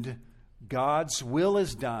end, God's will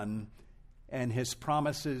is done, and his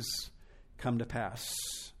promises come to pass.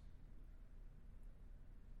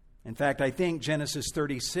 In fact, I think Genesis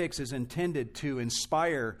 36 is intended to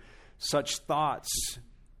inspire such thoughts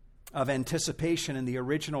of anticipation in the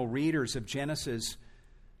original readers of Genesis,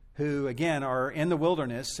 who, again, are in the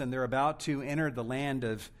wilderness, and they're about to enter the land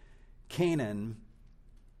of Canaan.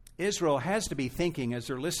 Israel has to be thinking, as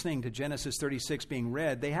they're listening to Genesis 36 being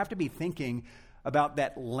read, they have to be thinking about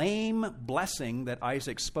that lame blessing that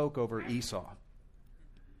Isaac spoke over Esau.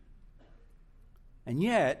 And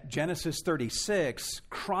yet, Genesis 36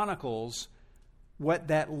 chronicles what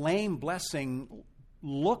that lame blessing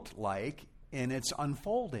looked like in its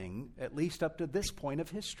unfolding, at least up to this point of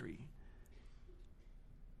history.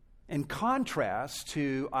 In contrast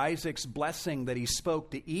to Isaac's blessing that he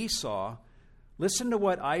spoke to Esau, listen to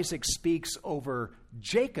what Isaac speaks over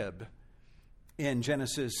Jacob in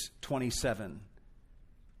Genesis 27,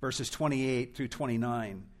 verses 28 through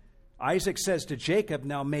 29. Isaac says to Jacob,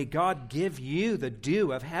 "Now may God give you the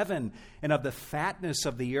dew of heaven and of the fatness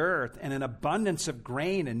of the earth and an abundance of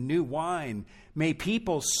grain and new wine. May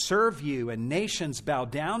people serve you and nations bow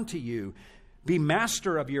down to you. Be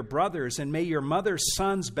master of your brothers, and may your mother's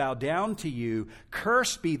sons bow down to you.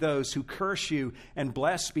 Cursed be those who curse you, and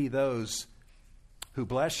blessed be those who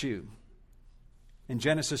bless you." In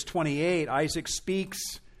Genesis 28, Isaac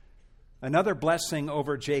speaks another blessing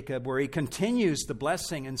over Jacob, where he continues the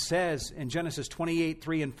blessing and says in Genesis 28,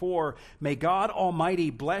 3 and 4, "May God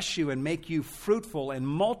Almighty bless you and make you fruitful and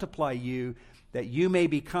multiply you, that you may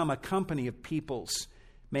become a company of peoples.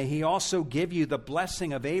 May he also give you the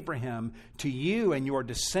blessing of Abraham to you and your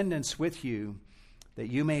descendants with you, that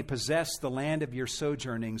you may possess the land of your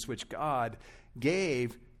sojournings, which God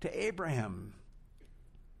gave to Abraham."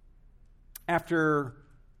 After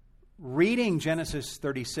reading Genesis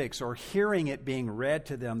 36 or hearing it being read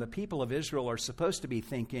to them, the people of Israel are supposed to be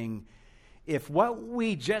thinking, if what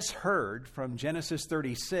we just heard from Genesis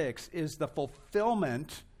 36 is the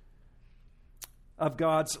fulfillment of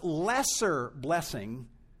God's lesser blessing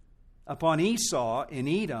upon Esau in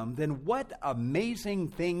Edom, then what amazing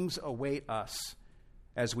things await us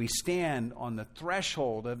as we stand on the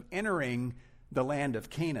threshold of entering the land of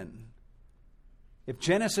Canaan. If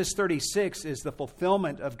Genesis 36 is the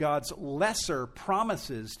fulfillment of God's lesser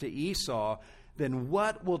promises to Esau, then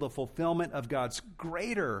what will the fulfillment of God's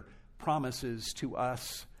greater promises to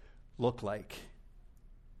us look like?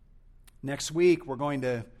 Next week, we're going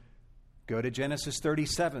to go to Genesis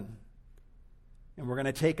 37, and we're going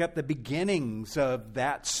to take up the beginnings of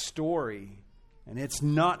that story. And it's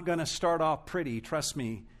not going to start off pretty, trust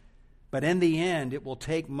me. But in the end, it will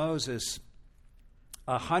take Moses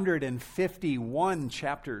 151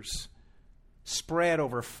 chapters spread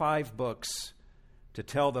over 5 books to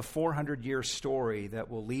tell the 400-year story that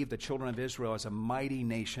will leave the children of Israel as a mighty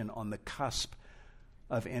nation on the cusp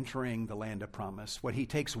of entering the land of promise. What he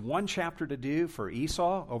takes 1 chapter to do for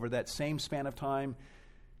Esau over that same span of time,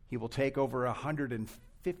 he will take over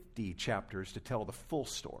 150 chapters to tell the full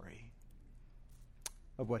story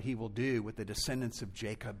of what he will do with the descendants of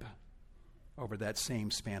Jacob over that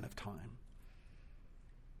same span of time.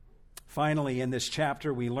 Finally, in this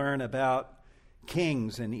chapter, we learn about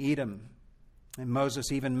kings in Edom. And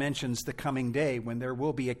Moses even mentions the coming day when there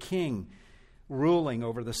will be a king ruling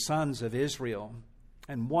over the sons of Israel.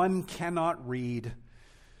 And one cannot read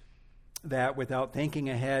that without thinking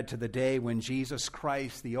ahead to the day when Jesus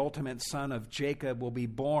Christ, the ultimate son of Jacob, will be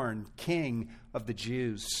born king of the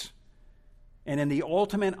Jews. And in the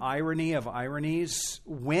ultimate irony of ironies,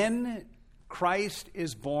 when Christ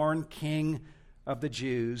is born king of the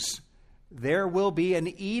Jews, there will be an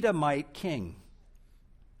Edomite king,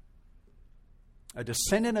 a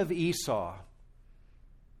descendant of Esau,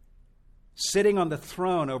 sitting on the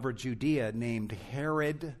throne over Judea, named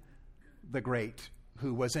Herod the Great,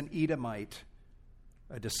 who was an Edomite,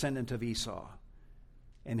 a descendant of Esau.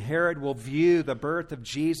 And Herod will view the birth of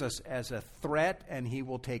Jesus as a threat, and he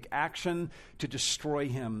will take action to destroy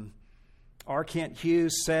him. R. Kent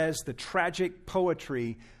Hughes says the tragic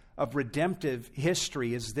poetry of redemptive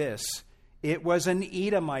history is this: it was an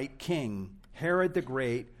Edomite king, Herod the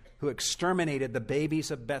Great, who exterminated the babies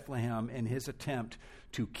of Bethlehem in his attempt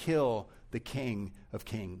to kill the King of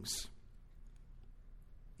Kings.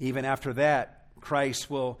 Even after that, Christ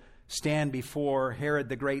will stand before Herod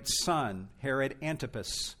the Great's son, Herod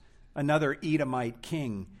Antipas, another Edomite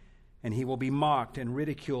king, and he will be mocked and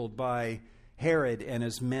ridiculed by Herod and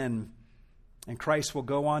his men. And Christ will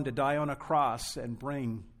go on to die on a cross and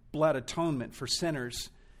bring blood atonement for sinners.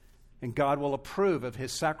 And God will approve of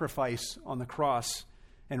his sacrifice on the cross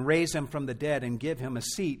and raise him from the dead and give him a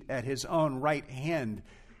seat at his own right hand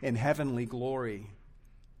in heavenly glory.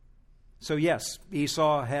 So yes,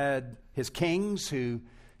 Esau had his kings who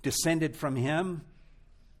descended from him,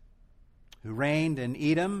 who reigned in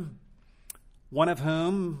Edom, one of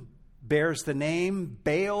whom bears the name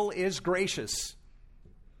Baal is gracious.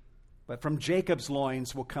 But from Jacob's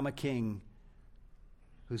loins will come a king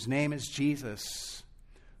whose name is Jesus,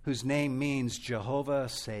 whose name means Jehovah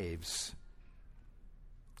saves.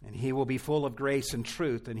 And he will be full of grace and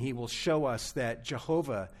truth, and he will show us that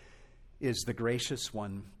Jehovah is the gracious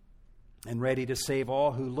one and ready to save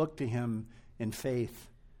all who look to him in faith.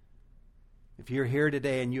 If you're here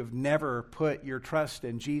today and you've never put your trust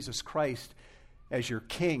in Jesus Christ as your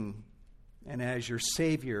King and as your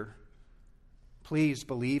Savior, please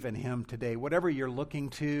believe in him today. Whatever you're looking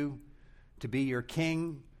to be your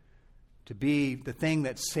King, to be the thing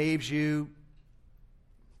that saves you,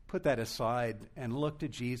 put that aside and look to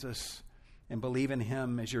Jesus and believe in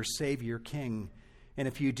him as your Savior, King. And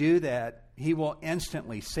if you do that, he will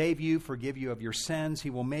instantly save you, forgive you of your sins. He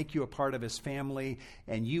will make you a part of his family,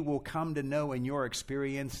 and you will come to know in your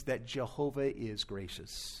experience that Jehovah is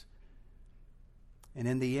gracious. And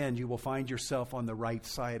in the end, you will find yourself on the right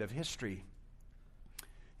side of history.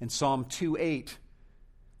 In Psalm 2:8,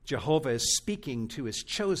 Jehovah is speaking to his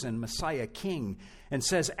chosen Messiah King and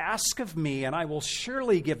says, "Ask of me, and I will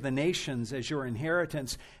surely give the nations as your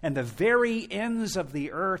inheritance and the very ends of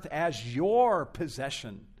the earth as your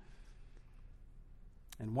possession."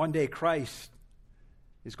 And one day Christ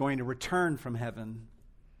is going to return from heaven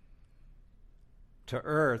to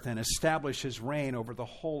earth and establish his reign over the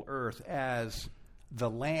whole earth as the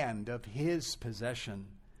land of his possession.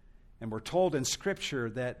 And we're told in Scripture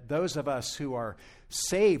that those of us who are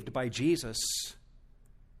saved by Jesus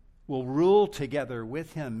will rule together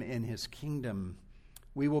with him in his kingdom.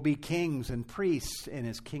 We will be kings and priests in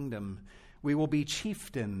his kingdom. We will be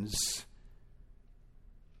chieftains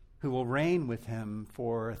who will reign with him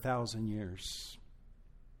for 1,000 years.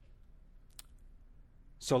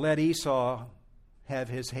 So let Esau have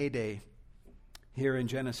his heyday here in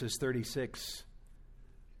Genesis 36.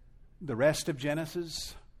 The rest of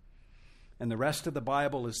Genesis and the rest of the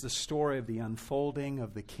Bible is the story of the unfolding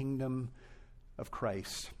of the kingdom of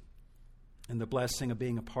Christ and the blessing of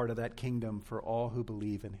being a part of that kingdom for all who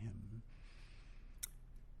believe in him.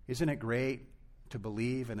 Isn't it great to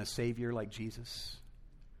believe in a Savior like Jesus?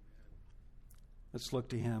 Let's look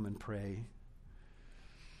to him and pray.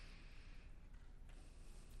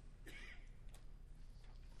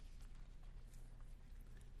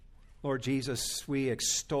 Lord Jesus, we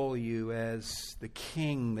extol you as the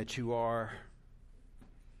King that you are.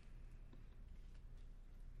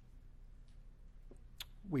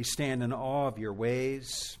 We stand in awe of your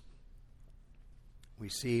ways. We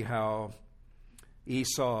see how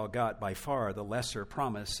Esau got by far the lesser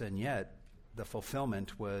promise, and yet the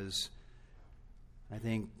fulfillment was, I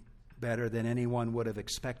think, better than anyone would have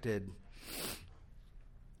expected.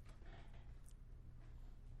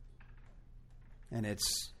 And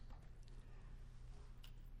it's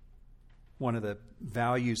one of the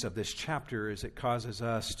values of this chapter is it causes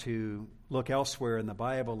us to look elsewhere in the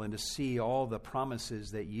Bible and to see all the promises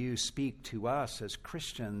that you speak to us as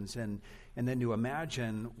Christians, and then to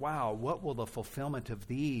imagine, wow, what will the fulfillment of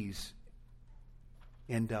these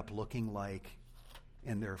end up looking like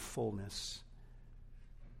in their fullness?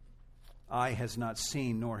 Eye has not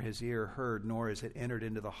seen, nor has ear heard, nor has it entered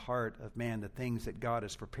into the heart of man the things that God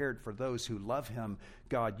has prepared for those who love him.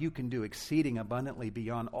 God, you can do exceeding abundantly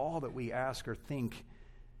beyond all that we ask or think.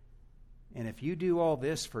 And if you do all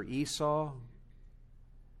this for Esau,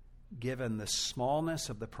 given the smallness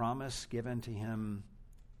of the promise given to him,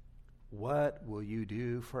 what will you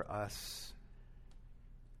do for us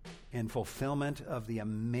in fulfillment of the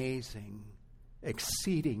amazing,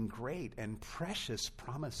 exceeding great and precious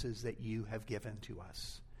promises that you have given to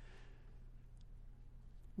us?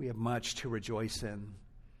 We have much to rejoice in.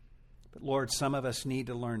 But Lord, some of us need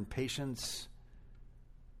to learn patience.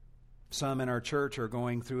 Some in our church are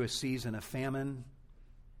going through a season of famine,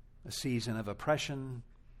 a season of oppression.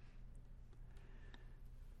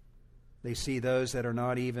 They see those that are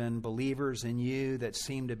not even believers in you that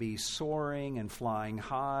seem to be soaring and flying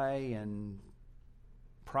high and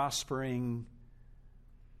prospering.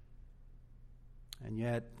 And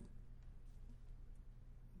yet,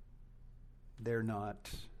 they're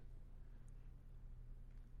not.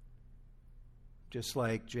 Just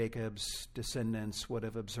like Jacob's descendants would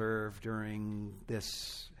have observed during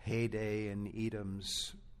this heyday in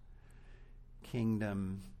Edom's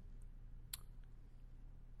kingdom.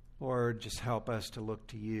 Lord, just help us to look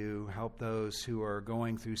to you. Help those who are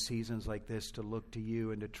going through seasons like this to look to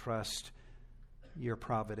you and to trust your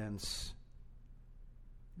providence.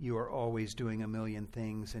 You are always doing a million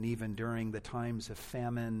things, and even during the times of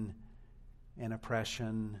famine and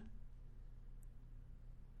oppression,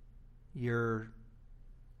 you're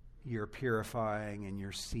purifying and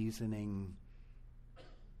you're seasoning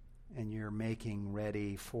and you're making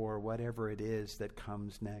ready for whatever it is that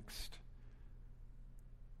comes next.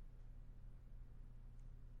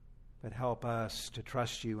 But help us to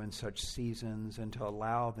trust you in such seasons and to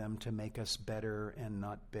allow them to make us better and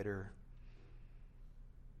not bitter.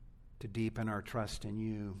 To deepen our trust in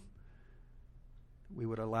you. We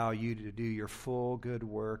would allow you to do your full good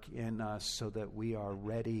work in us so that we are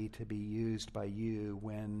ready to be used by you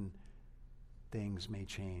when things may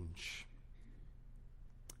change.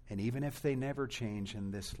 And even if they never change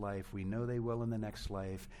in this life, we know they will in the next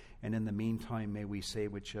life. And in the meantime, may we say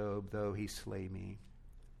with Job, though he slay me,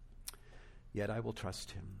 yet I will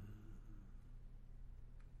trust him.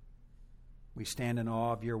 We stand in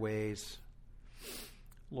awe of your ways,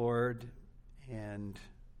 Lord, and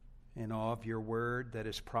in awe of your word that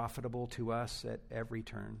is profitable to us at every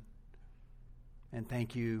turn. And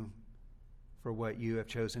thank you for what you have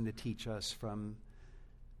chosen to teach us from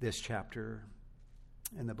this chapter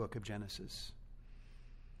in the book of Genesis.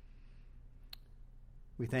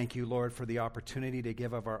 We thank you, Lord, for the opportunity to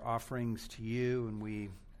give of our offerings to you, and we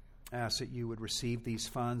ask that you would receive these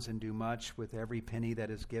funds and do much with every penny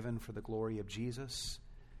that is given for the glory of Jesus.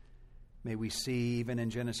 May we see, even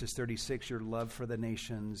in Genesis 36, your love for the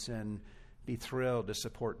nations and be thrilled to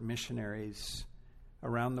support missionaries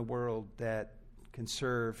around the world that can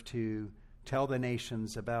serve to tell the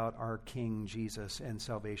nations about our King Jesus and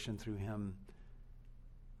salvation through him.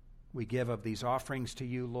 We give of these offerings to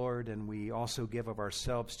you, Lord, and we also give of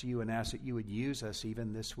ourselves to you and ask that you would use us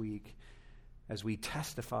even this week as we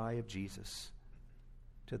testify of Jesus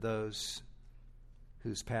to those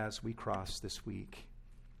whose paths we cross this week.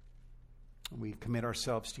 We commit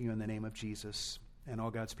ourselves to you in the name of Jesus. And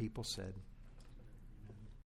all God's people said,